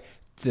 right?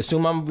 to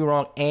assume I'm gonna be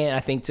wrong, and I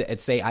think to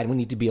say we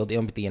need to build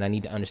empathy, and I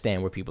need to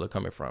understand where people are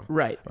coming from.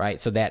 Right.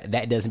 So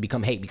that doesn't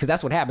become hate, because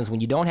that's what happens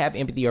when you don't have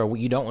empathy, or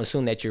you don't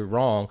assume that you're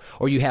wrong,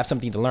 or you have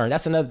something to learn.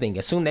 That's another thing.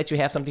 Assume that you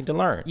have something to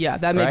learn. Yeah,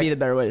 that may be the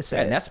better way to say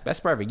it. And that's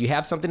perfect. You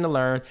have something to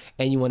learn,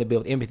 and you want to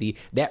build empathy.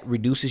 That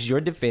reduces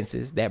your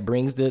defenses. That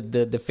brings the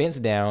defense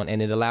down,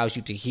 and it allows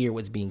you to hear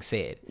what's being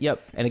said.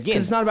 Yep. And again,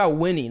 it's not about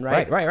winning,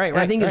 right? Right. And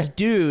I think as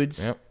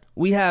dudes. Yep.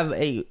 We have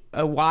a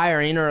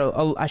wiring,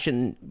 or I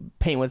shouldn't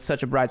paint with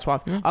such a broad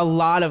swath. Mm-hmm. A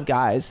lot of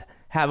guys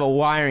have a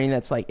wiring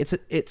that's like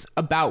it's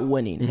about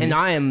winning, mm-hmm. and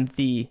I am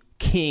the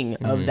king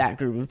mm-hmm. of that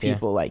group of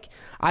people. Yeah. Like,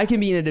 I can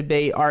be in a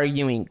debate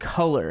arguing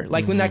color,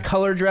 like mm-hmm. when that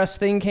color dress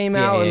thing came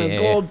out and the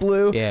gold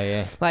blue.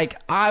 Yeah.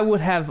 Like, I would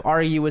have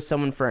argued with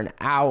someone for an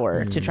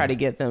hour to try to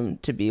get them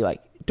to be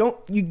like, don't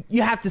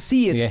you have to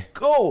see it's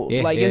gold.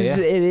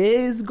 It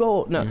is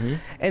gold. No, mm-hmm.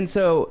 and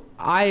so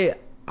I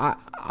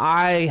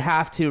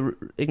have to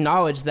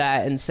acknowledge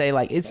that and say,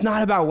 like, it's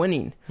not about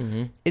winning.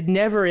 Mm-hmm. It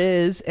never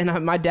is.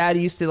 And my dad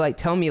used to, like,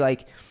 tell me,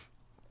 like,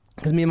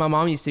 because me and my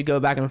mom used to go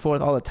back and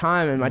forth all the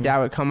time, and my dad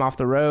would come off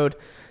the road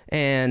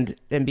and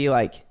be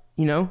like,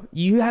 you know,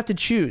 you have to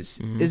choose.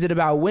 Mm-hmm. Is it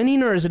about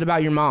winning, or is it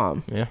about your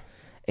mom? Yeah.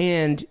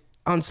 And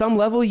on some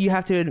level, you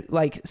have to,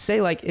 like,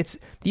 say, like,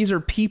 these are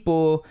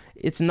people.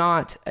 It's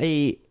not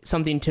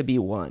something to be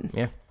won.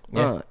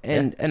 Yeah.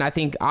 And I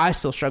think I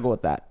still struggle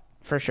with that.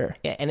 For sure.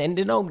 Yeah, and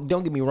don't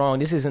get me wrong,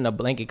 this isn't a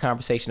blanket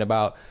conversation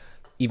about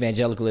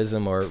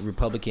evangelicalism or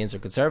Republicans or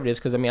conservatives,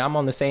 because I mean, I'm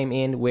on the same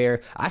end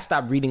where I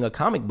stopped reading a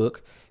comic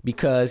book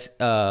because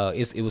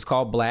it was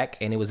called Black,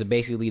 and it was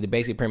basically the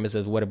basic premise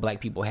of what if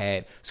black people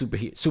had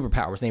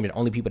superpowers, namely the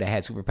only people that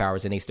had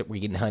superpowers, and they were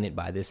getting hunted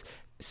by this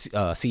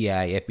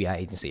CIA, FBI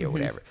agency or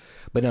whatever.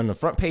 Mm-hmm. But on the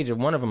front page of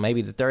one of them,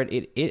 maybe the third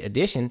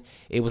edition,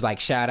 it was like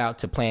shout out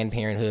to Planned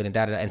Parenthood and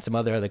and some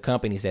other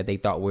companies that they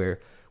thought were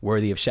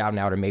worthy of shouting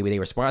out, or maybe they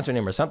were sponsoring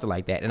them or something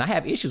like that. And I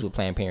have issues with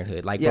Planned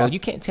Parenthood. Like, bro, you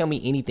can't tell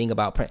me anything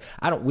about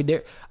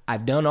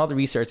I've done all the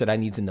research that I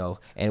need to know,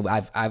 and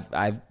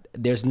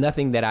there's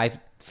nothing that I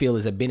feel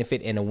is a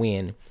benefit and a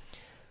win.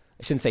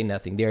 I shouldn't say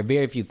nothing. There are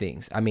very few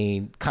things. I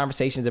mean,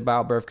 conversations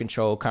about birth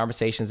control,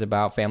 conversations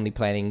about family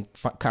planning,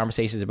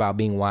 conversations about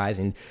being wise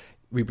and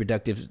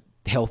reproductive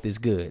health is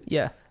good.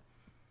 Yeah.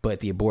 But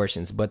the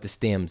abortions, but the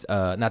stems,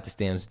 not the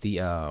stems,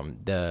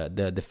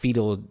 the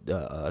fetal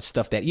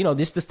stuff that, you know,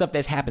 just the stuff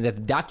that's happened, that's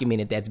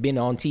documented, that's been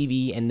on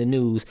TV and the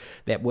news,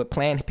 that what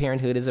Planned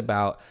Parenthood is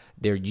about.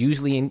 They're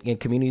usually in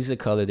communities of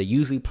color. They're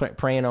usually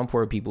preying on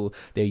poor people.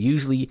 They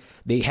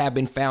have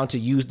been found to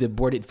use the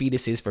aborted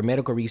fetuses for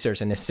medical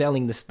research, and they're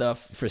selling the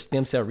stuff for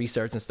stem cell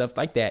research and stuff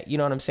like that. You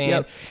know what I'm saying?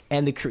 Yep.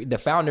 And the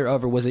founder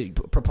of it was a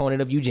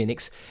proponent of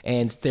eugenics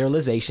and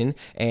sterilization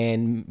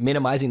and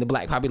minimizing the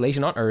black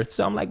population on Earth.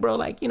 So I'm like, bro,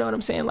 like, you know what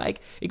I'm saying?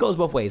 Like, it goes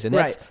both ways. And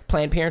that's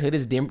Planned Parenthood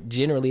is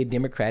generally a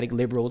democratic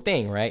liberal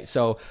thing, right?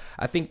 So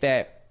I think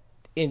that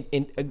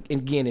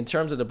in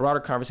terms of the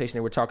broader conversation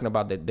that we're talking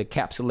about, the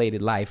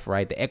capsulated life,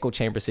 right, the echo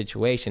chamber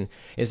situation,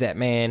 is that,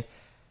 man,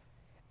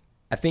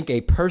 I think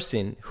a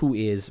person who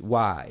is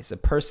wise, a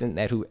person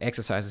who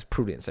exercises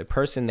prudence, a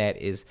person that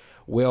is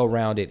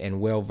well-rounded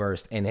and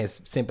well-versed and has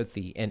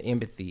sympathy and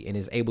empathy and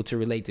is able to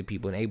relate to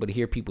people and able to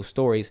hear people's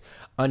stories,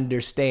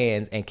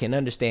 understands and can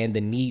understand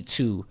the need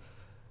to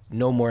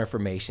know more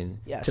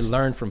information, to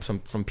learn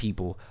from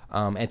people,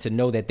 and to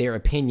know that their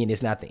opinion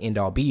is not the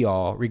end-all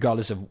be-all,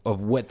 regardless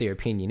of what their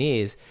opinion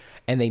is,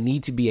 and they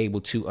need to be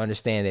able to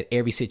understand that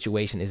every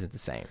situation isn't the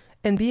same.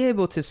 And be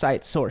able to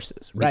cite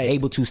sources, right? Be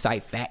able to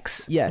cite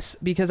facts. Yes,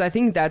 because I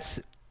think that's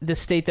the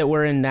state that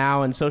we're in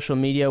now in social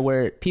media,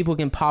 where people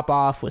can pop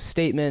off with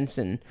statements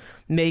and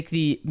make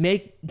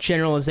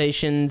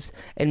generalizations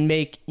and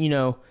make, you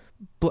know,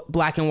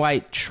 black and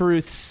white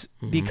truths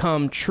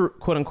become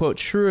quote unquote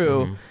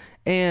true. Mm-hmm.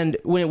 And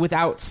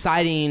without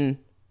citing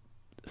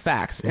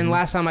facts. And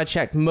last time I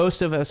checked,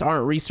 most of us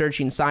aren't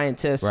researching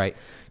scientists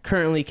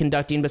currently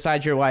conducting,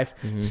 besides your wife,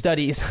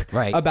 studies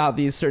about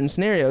these certain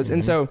scenarios.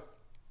 And so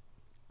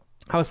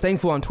I was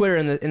thankful on Twitter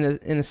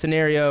in the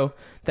scenario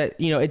that,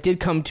 you know, it did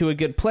come to a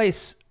good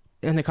place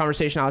in the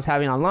conversation I was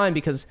having online,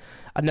 because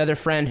another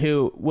friend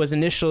who was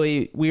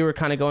initially, we were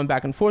kind of going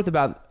back and forth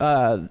about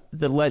the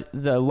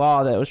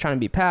law that was trying to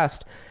be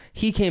passed.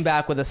 He came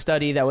back with a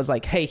study that was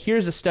like, hey,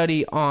 here's a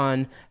study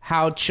on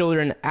how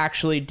children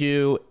actually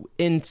do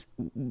in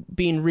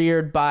being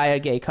reared by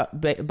gay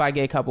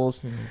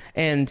couples. Mm-hmm.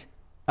 And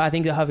I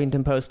think the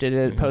Huffington Post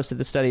posted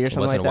the study or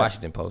something like that. It wasn't a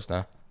Washington Post,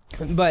 huh?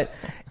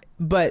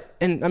 But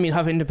and I mean,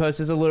 Huffington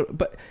Post is a little,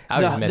 but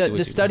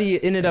the study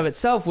in and of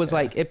itself was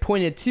like, it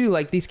pointed to,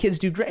 like, these kids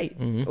do great.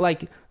 Mm-hmm.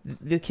 Like,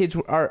 the kids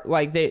are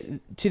like, they,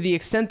 to the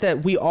extent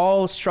that we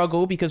all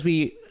struggle because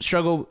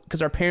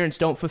our parents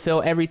don't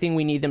fulfill everything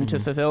we need them to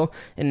fulfill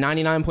in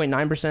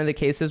 99.9% of the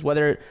cases,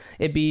 whether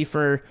it be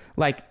for,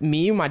 like,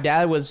 me, my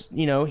dad was,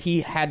 you know, he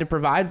had to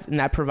provide, and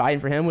that providing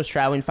for him was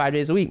traveling 5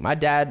 days a week. My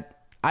dad,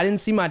 I didn't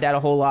see my dad a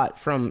whole lot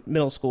from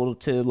middle school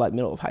to, like,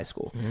 middle of high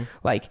school. Mm-hmm.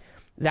 Like,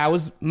 that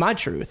was my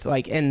truth.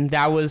 Like, and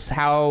that was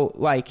how,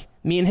 like,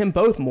 me and him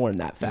both mourned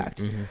that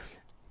fact. Mm-hmm.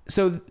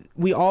 so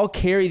we all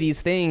carry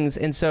these things.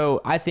 And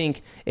so I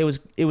think it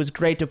was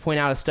great to point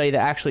out a study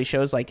that actually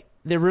shows like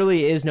there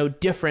really is no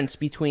difference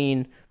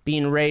between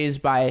being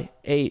raised by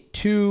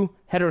two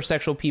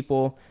heterosexual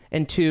people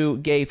and two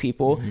gay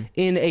people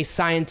in a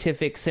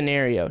scientific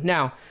scenario.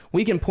 Now,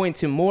 we can point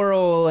to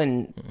moral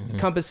and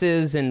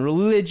compasses and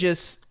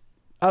religious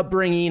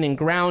upbringing and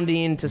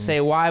grounding to say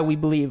why we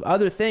believe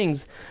other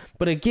things.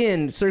 But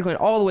again, circling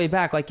all the way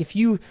back, like if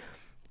you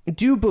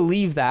do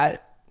believe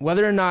that,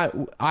 whether or not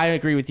I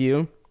agree with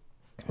you,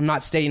 I'm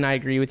not stating I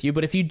agree with you,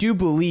 but if you do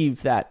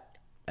believe that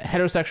a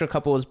heterosexual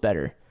couple is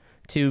better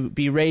to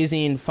be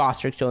raising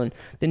foster children,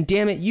 then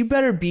damn it, you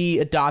better be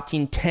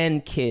adopting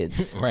 10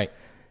 kids. Right.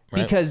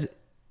 Because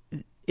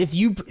if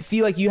you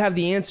feel like you have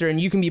the answer and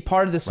you can be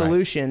part of the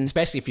solution,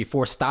 especially if you're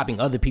for stopping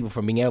other people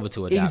from being able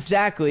to adopt.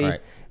 Exactly.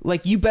 Right.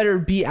 Like you better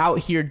be out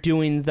here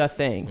doing the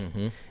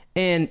thing.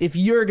 And if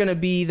you're going to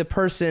be the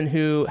person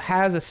who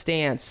has a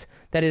stance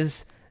that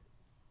is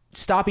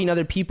stopping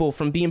other people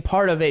from being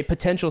part of a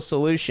potential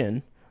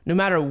solution, no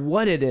matter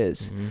what it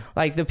is,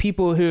 like the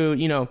people who,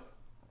 you know,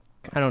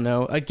 I don't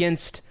know,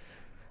 against,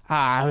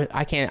 I'm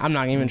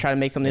not even trying to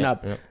make something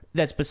up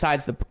that's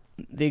besides the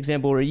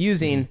example we're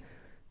using,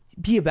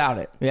 be about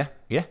it.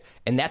 Yeah.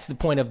 And that's the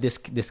point of this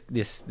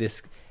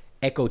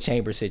echo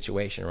chamber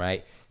situation,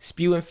 right?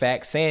 Spewing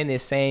facts, saying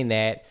this, saying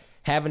that,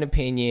 have an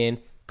opinion,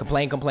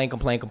 complain,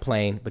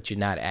 but you're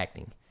not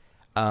acting.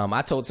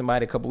 I told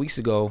somebody a couple weeks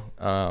ago,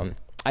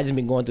 I just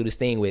been going through this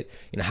thing with,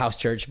 you know, house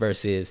church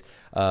versus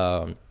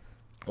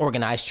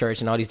organized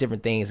church and all these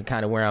different things and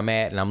kind of where I'm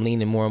at. And I'm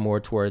leaning more and more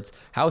towards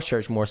house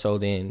church more so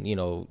than, you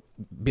know,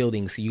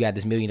 buildings. So you got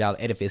this $1 million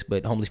edifice,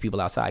 but homeless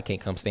people outside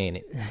can't come stay in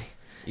it.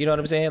 You know what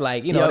I'm saying?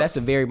 Like, you know, that's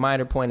a very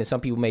minor point and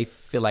some people may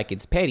feel like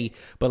it's petty,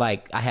 but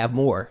like I have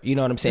more, you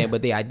know what I'm saying?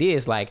 But the idea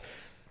is like,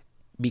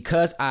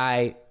 because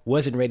I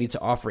wasn't ready to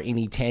offer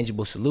any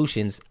tangible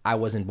solutions, I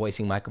wasn't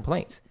voicing my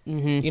complaints.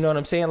 You know what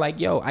I'm saying? Like,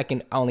 yo, I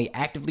can only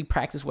actively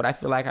practice what I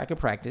feel like I can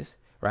practice,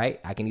 right?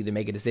 I can either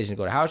make a decision to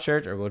go to house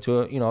church or go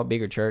to a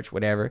bigger church,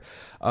 whatever.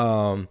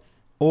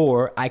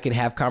 Or I can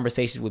have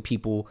conversations with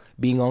people,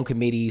 being on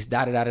committees, do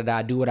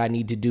what I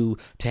need to do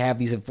to have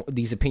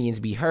these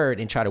opinions be heard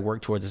and try to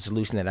work towards a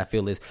solution that I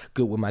feel is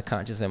good with my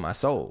conscience and my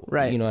soul.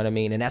 Right. You know what I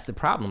mean? And that's the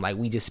problem. Like,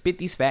 we just spit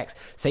these facts,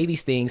 say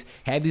these things,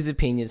 have these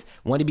opinions,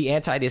 want to be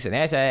anti this and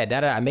anti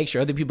that, I make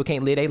sure other people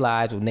can't live their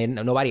lives when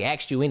nobody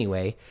asked you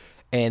anyway,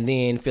 and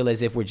then feel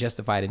as if we're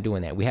justified in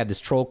doing that. We have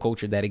this troll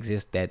culture that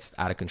exists that's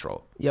out of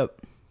control. Yep.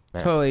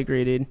 Man. Totally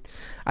agree, dude.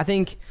 I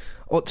think,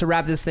 to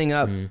wrap this thing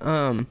up,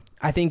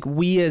 I think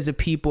we as a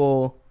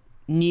people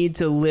need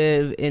to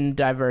live in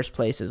diverse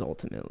places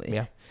ultimately.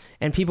 Yeah.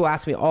 And people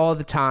ask me all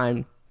the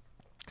time,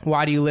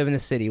 why do you live in the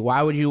city?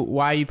 Why are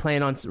you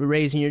planning on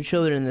raising your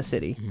children in the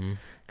city?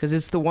 Because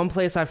it's the one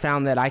place I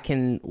found that I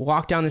can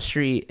walk down the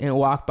street and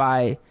walk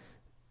by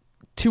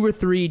 2 or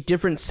 3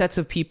 different sets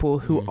of people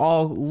who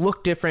all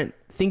look different,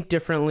 think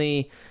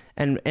differently,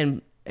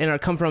 and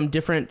come from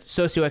different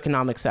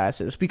socioeconomic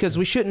statuses. Because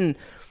we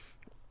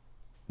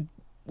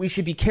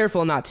should be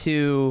careful not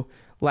to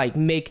like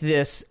make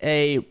this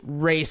a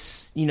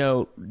race, you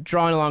know,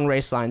 drawing along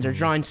race lines or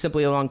drawing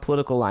simply along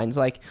political lines.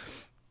 Like,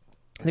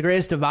 the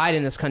greatest divide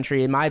in this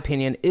country, in my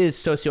opinion, is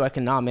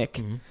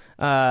socioeconomic,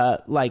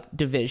 like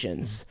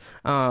divisions.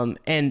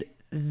 And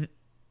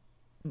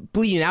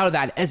bleeding out of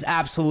that is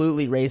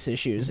absolutely race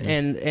issues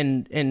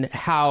and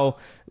how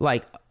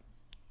like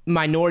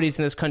minorities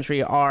in this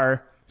country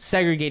are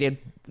segregated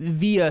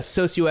via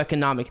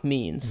socioeconomic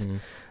means.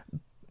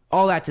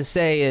 All that to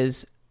say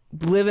is,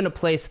 live in a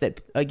place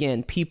that,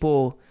 again,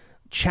 people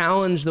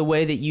challenge the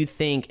way that you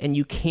think, and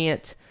you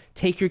can't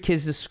take your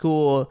kids to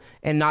school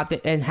and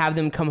and have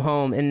them come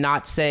home and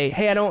not say,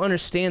 hey, I don't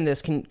understand this.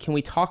 Can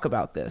we talk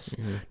about this?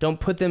 Don't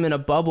put them in a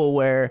bubble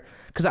where,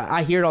 because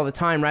I hear it all the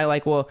time, right?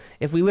 Like, well,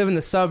 if we live in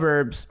the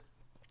suburbs,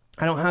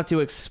 I don't have to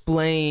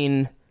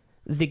explain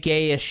the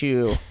gay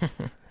issue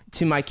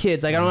to my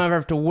kids. Like, I don't ever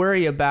have to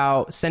worry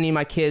about sending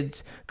my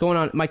kids going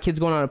on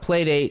a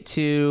play date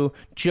to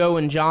Joe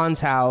and John's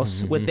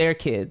house with their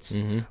kids.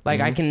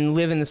 Like, I can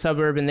live in the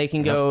suburb and they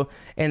can go,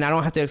 and I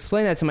don't have to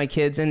explain that to my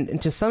kids. And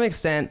to some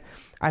extent,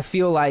 I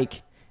feel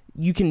like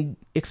you can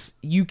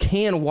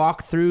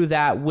walk through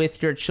that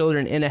with your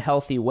children in a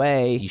healthy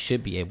way. You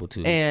should be able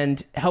to.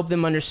 And help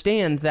them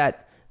understand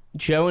that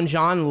Joe and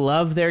John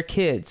love their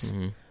kids.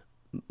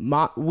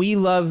 We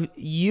love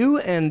you,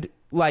 and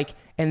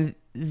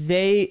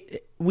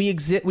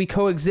we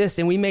coexist,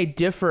 and we may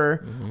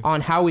differ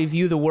on how we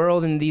view the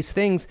world and these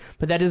things,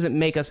 but that doesn't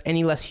make us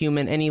any less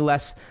human, any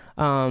less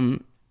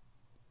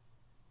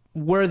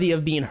worthy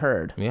of being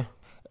heard. Yeah.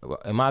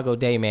 Imago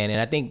Dei, man. And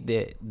I think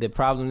the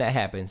problem that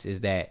happens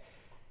is that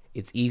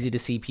it's easy to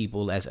see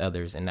people as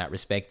others and not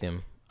respect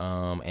them,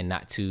 and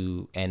not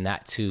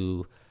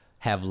to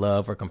have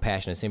love or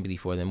compassion or sympathy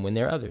for them when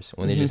they're others,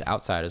 when they're just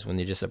outsiders, when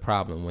they're just a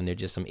problem, when they're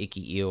just some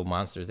icky, ill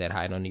monsters that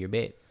hide under your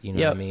bed. You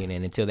know what I mean?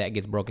 And until that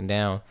gets broken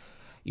down,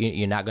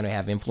 you're not going to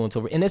have influence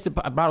over. And that's the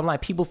bottom line.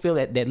 People feel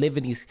that live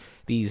in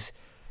these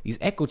these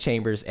echo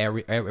chambers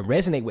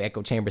resonate with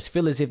echo chambers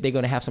feel as if they're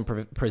going to have some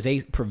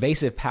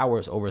pervasive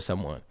powers over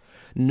someone.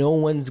 No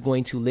one's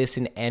going to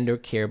listen and or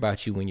care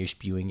about you when you're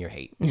spewing your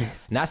hate.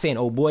 Not saying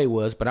oh boy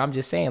was, but I'm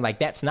just saying like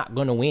that's not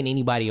going to win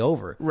anybody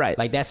over. Right.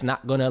 Like that's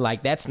not going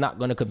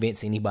to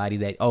convince anybody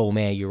that, oh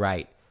man, you're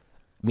right.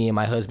 Me and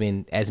my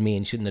husband as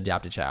men shouldn't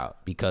adopt a child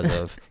because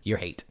of your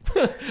hate.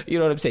 You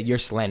know what I'm saying? Your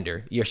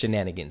slander, your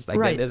shenanigans. Like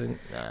that doesn't.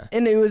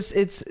 And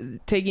it's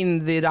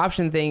taking the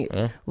adoption thing,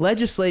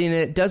 legislating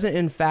it doesn't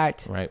in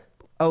fact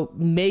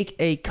make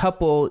a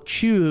couple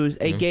choose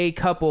a gay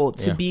couple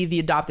to be the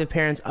adoptive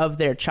parents of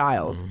their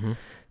child.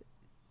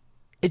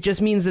 It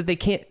just means that they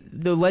can't.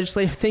 The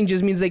legislative thing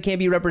just means they can't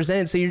be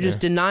represented. So you're just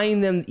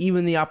denying them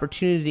even the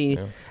opportunity,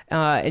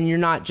 and you're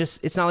not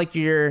just. It's not like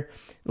you're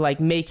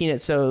like making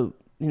it so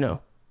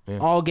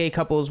all gay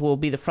couples will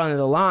be the front of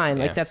the line.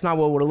 Like that's not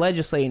what we're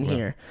legislating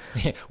here.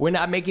 We're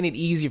not making it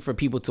easier for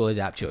people to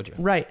adopt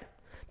children. Right.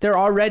 They're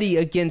already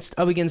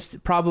up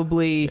against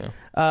probably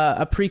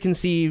a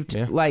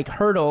preconceived like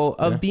hurdle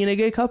of being a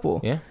gay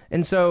couple. Yeah.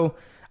 And so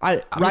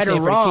I'm right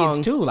or wrong, for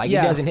kids too. Like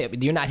it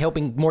doesn't. You're not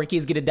helping more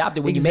kids get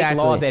adopted when you make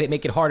laws that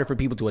make it harder for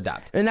people to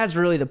adopt. And that's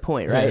really the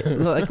point, right?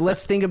 Like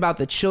let's think about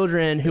the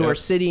children who are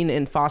sitting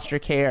in foster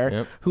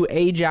care, who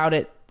age out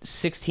at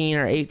 16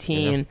 or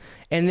 18,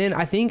 and then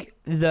I think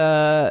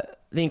the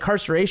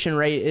incarceration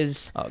rate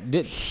is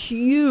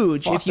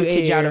huge if you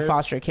age out of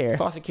foster care.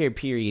 Foster care,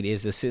 period,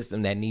 is a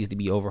system that needs to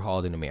be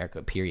overhauled in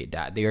America, period.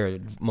 They're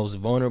the most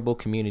vulnerable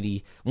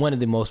community, one of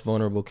the most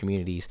vulnerable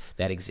communities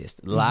that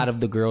exist. A lot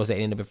of the girls that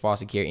end up in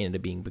foster care end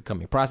up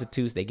becoming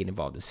prostitutes. They get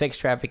involved in sex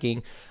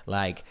trafficking.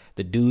 Like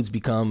the dudes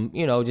become,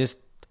 just,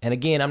 and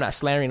again, I'm not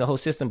slandering the whole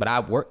system, but I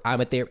work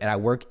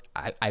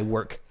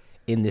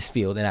in this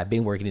field, and I've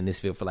been working in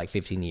this field for like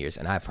 15 years,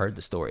 and I've heard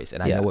the stories,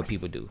 and I know what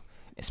people do,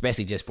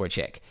 especially just for a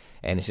check.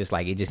 And it's just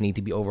like, it just needs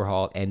to be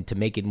overhauled, and to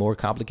make it more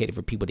complicated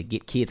for people to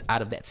get kids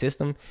out of that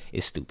system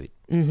is stupid.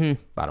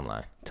 Bottom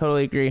line.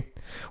 Totally agree.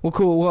 Well,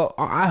 cool. Well,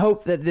 I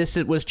hope that this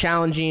was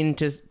challenging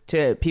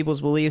to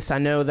people's beliefs. I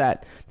know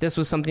that this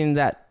was something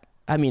that,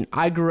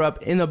 I grew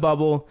up in a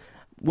bubble,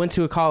 went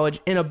to a college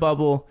in a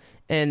bubble,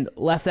 and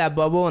left that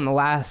bubble, and the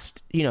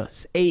last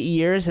 8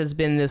 years has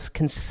been this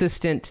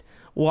consistent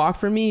walk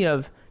for me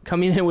of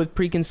coming in with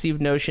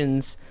preconceived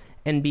notions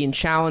and being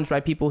challenged by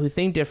people who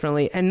think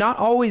differently, and not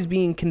always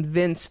being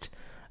convinced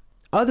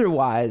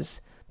otherwise,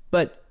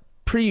 but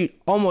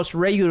almost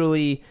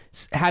regularly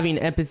having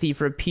empathy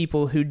for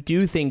people who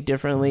do think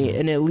differently,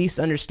 and at least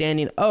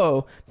understanding,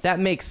 that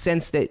makes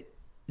sense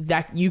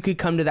that you could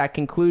come to that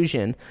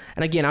conclusion.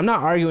 And again, I'm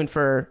not arguing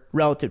for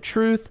relative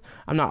truth.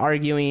 I'm not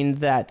arguing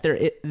that there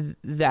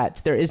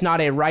is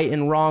not a right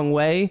and wrong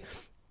way.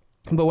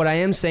 But what I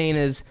am saying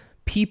is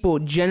people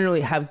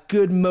generally have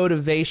good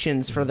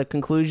motivations for the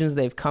conclusions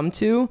they've come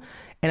to.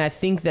 And I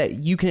think that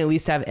you can at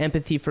least have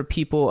empathy for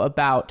people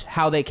about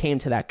how they came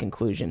to that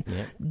conclusion.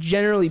 Yeah.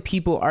 Generally,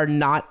 people are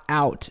not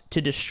out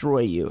to destroy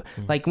you.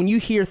 Like when you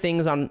hear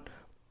things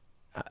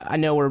I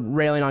know we're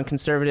railing on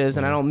conservatives,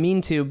 and I don't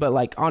mean to, but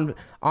like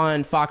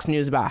on Fox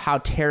News about how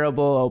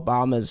terrible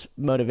Obama's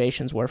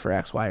motivations were for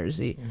X, Y, or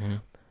Z.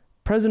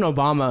 President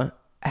Obama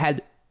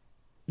had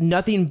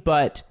nothing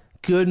but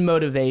good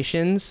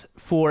motivations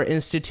for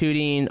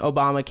instituting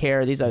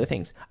Obamacare, these other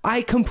things.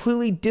 I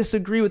completely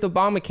disagree with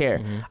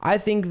Obamacare. I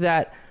think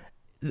that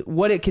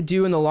what it could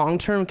do in the long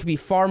term could be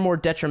far more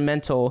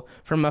detrimental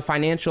from a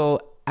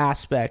financial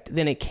aspect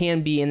than it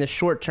can be in the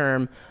short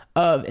term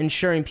of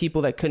insuring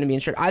people that couldn't be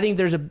insured. I think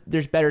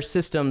there's better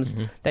systems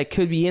that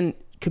could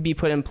be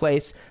put in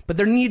place, but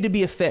there need to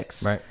be a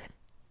fix. Right.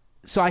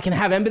 So I can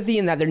have empathy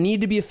in that there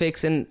need to be a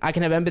fix, and I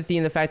can have empathy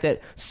in the fact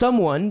that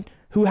someone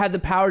who had the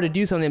power to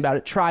do something about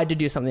it tried to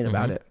do something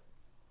about it.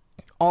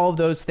 All of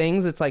those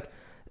things, it's like,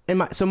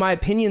 so my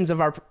opinions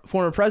of our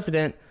former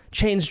president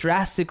changed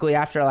drastically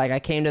after like I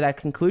came to that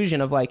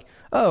conclusion of like,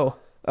 oh,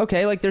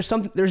 okay, like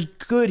there's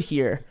good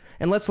here,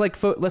 and let's like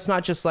let's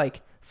not just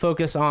like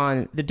focus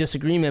on the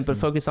disagreement, but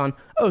focus on,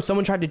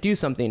 someone tried to do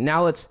something.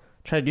 Now let's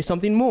try to do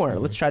something more.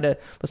 Let's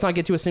not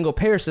get to a single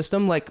payer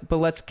system, but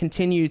let's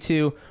continue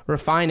to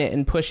refine it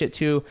and push it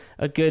to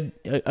a good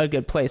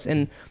place.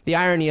 And the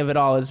irony of it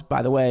all is,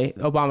 by the way,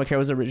 Obamacare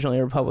was originally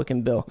a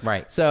Republican bill.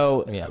 Right.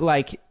 So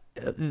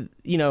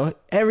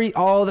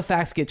all the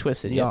facts get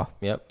twisted, y'all.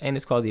 Yep. And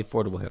it's called the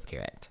Affordable Health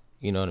Care Act.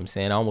 You know what I'm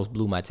saying? I almost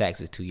blew my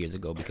taxes 2 years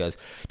ago because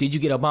did you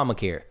get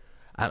Obamacare?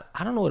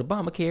 I don't know what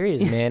Obamacare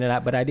is, man,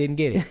 but I didn't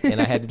get it.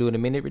 And I had to do an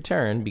immediate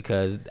return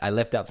because I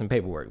left out some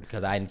paperwork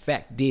because I, in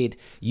fact, did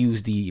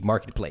use the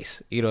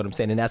marketplace. You know what I'm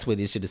saying? And that's what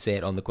it should have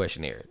said on the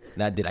questionnaire.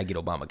 Not did I get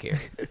Obamacare.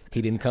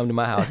 He didn't come to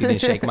my house. He didn't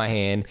shake my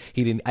hand.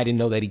 I didn't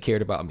know that he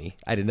cared about me.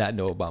 I did not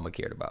know Obama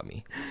cared about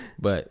me.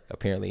 But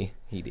apparently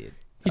he did.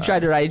 He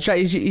tried to write.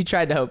 He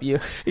tried to help you.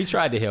 He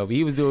tried to help.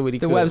 He was doing what he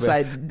could. The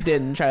website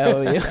didn't try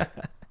to help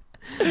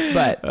you.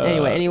 But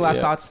anyway, any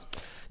last thoughts?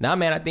 Nah,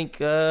 man, I think,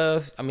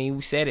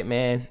 we said it,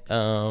 man.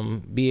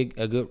 Be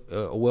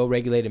a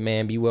well-regulated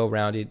man, be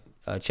well-rounded,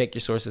 check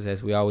your sources,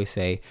 as we always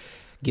say,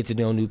 get to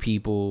know new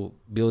people,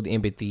 build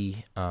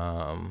empathy,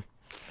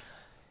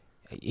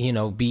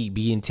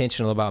 be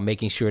intentional about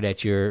making sure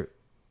that your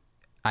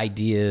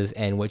ideas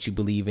and what you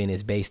believe in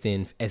is based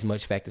in as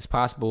much fact as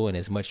possible and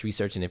as much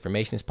research and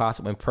information as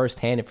possible and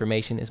firsthand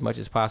information as much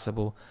as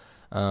possible.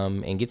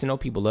 And get to know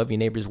people, love your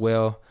neighbors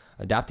well,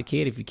 adopt a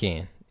kid if you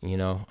can,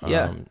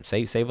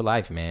 save a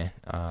life, man.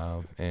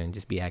 And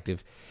just be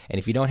active. And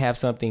if you don't have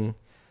something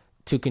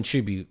to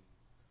contribute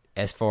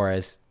as far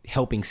as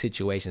helping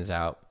situations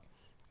out,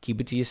 keep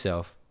it to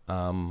yourself.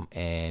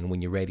 And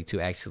when you're ready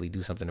to actually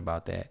do something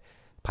about that,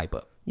 pipe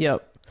up.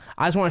 Yep.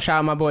 I just want to shout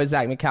out my boy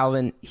Zach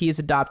McCalvin. He's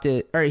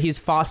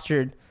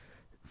fostered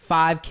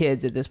 5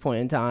 kids at this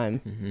point in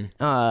time.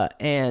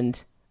 Mm-hmm.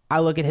 And I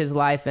look at his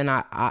life and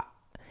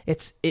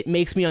it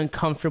makes me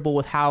uncomfortable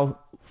with how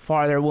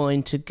far they're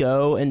willing to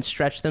go and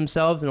stretch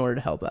themselves in order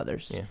to help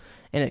others. Yeah.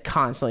 And it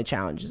constantly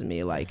challenges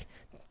me, like,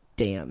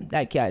 damn,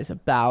 that guy's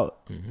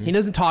about, he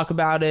doesn't talk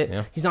about it.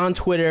 Yeah. He's on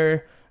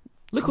Twitter.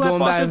 Look who I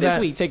fostered this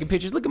week, taking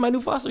pictures. Look at my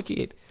new foster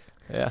kid.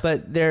 Yeah.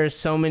 But there's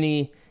so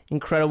many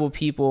incredible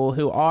people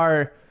who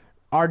are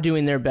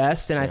doing their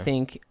best, and I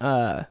think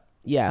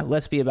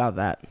let's be about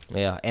that.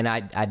 Yeah, and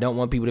I don't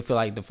want people to feel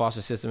like the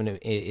foster system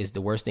is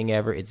the worst thing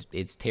ever.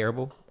 It's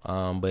terrible.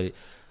 But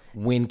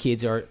when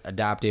kids are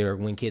adopted or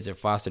when kids are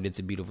fostered, it's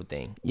a beautiful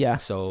thing. Yeah.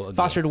 So again,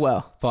 fostered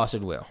well.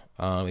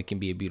 It can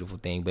be a beautiful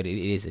thing, but it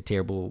is a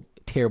terrible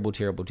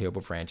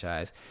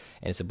franchise,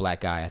 and it's a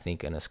black eye, I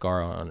think, and a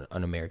scar on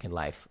American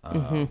life.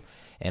 And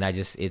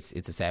it's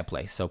a sad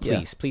place. So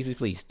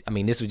please. I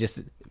mean, this was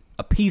just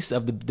a piece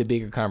of the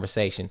bigger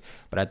conversation,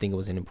 but I think it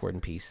was an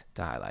important piece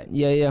to highlight.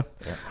 Yeah.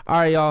 All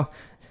right, y'all.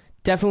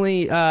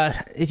 Definitely,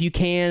 if you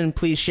can,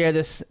 please share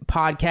this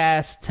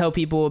podcast. Tell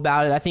people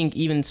about it. I think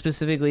even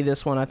specifically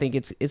this one, I think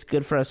it's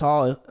good for us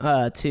all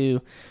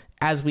to,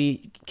 as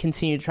we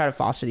continue to try to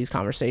foster these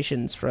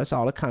conversations, for us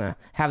all to kind of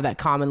have that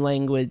common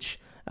language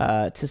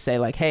to say,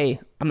 like,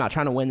 hey, I'm not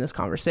trying to win this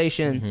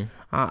conversation.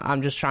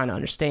 I'm just trying to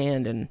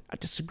understand, and I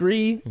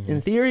disagree in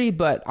theory,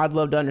 but I'd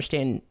love to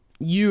understand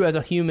you as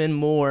a human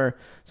more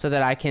so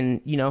that I can,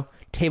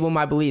 table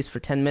my beliefs for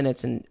 10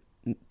 minutes and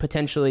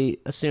potentially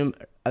assume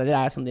that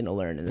I have something to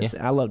learn in this.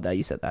 Yeah. I love that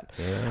you said that.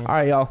 Yeah. All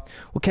right, y'all.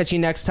 We'll catch you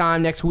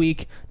next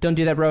week. Don't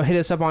do that, bro. Hit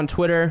us up on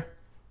Twitter.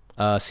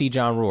 See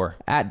John Roar.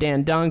 At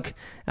Dan Dunk.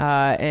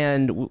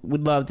 And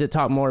we'd love to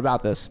talk more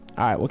about this.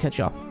 All right, we'll catch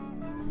y'all.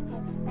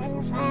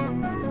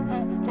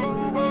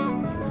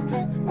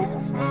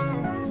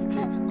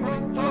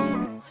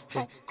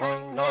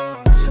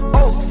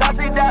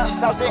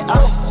 Sauce it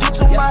up, you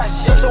too much,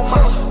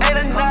 ain't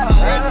enough,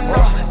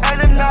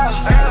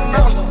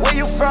 where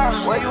you from,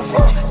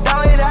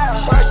 down it out.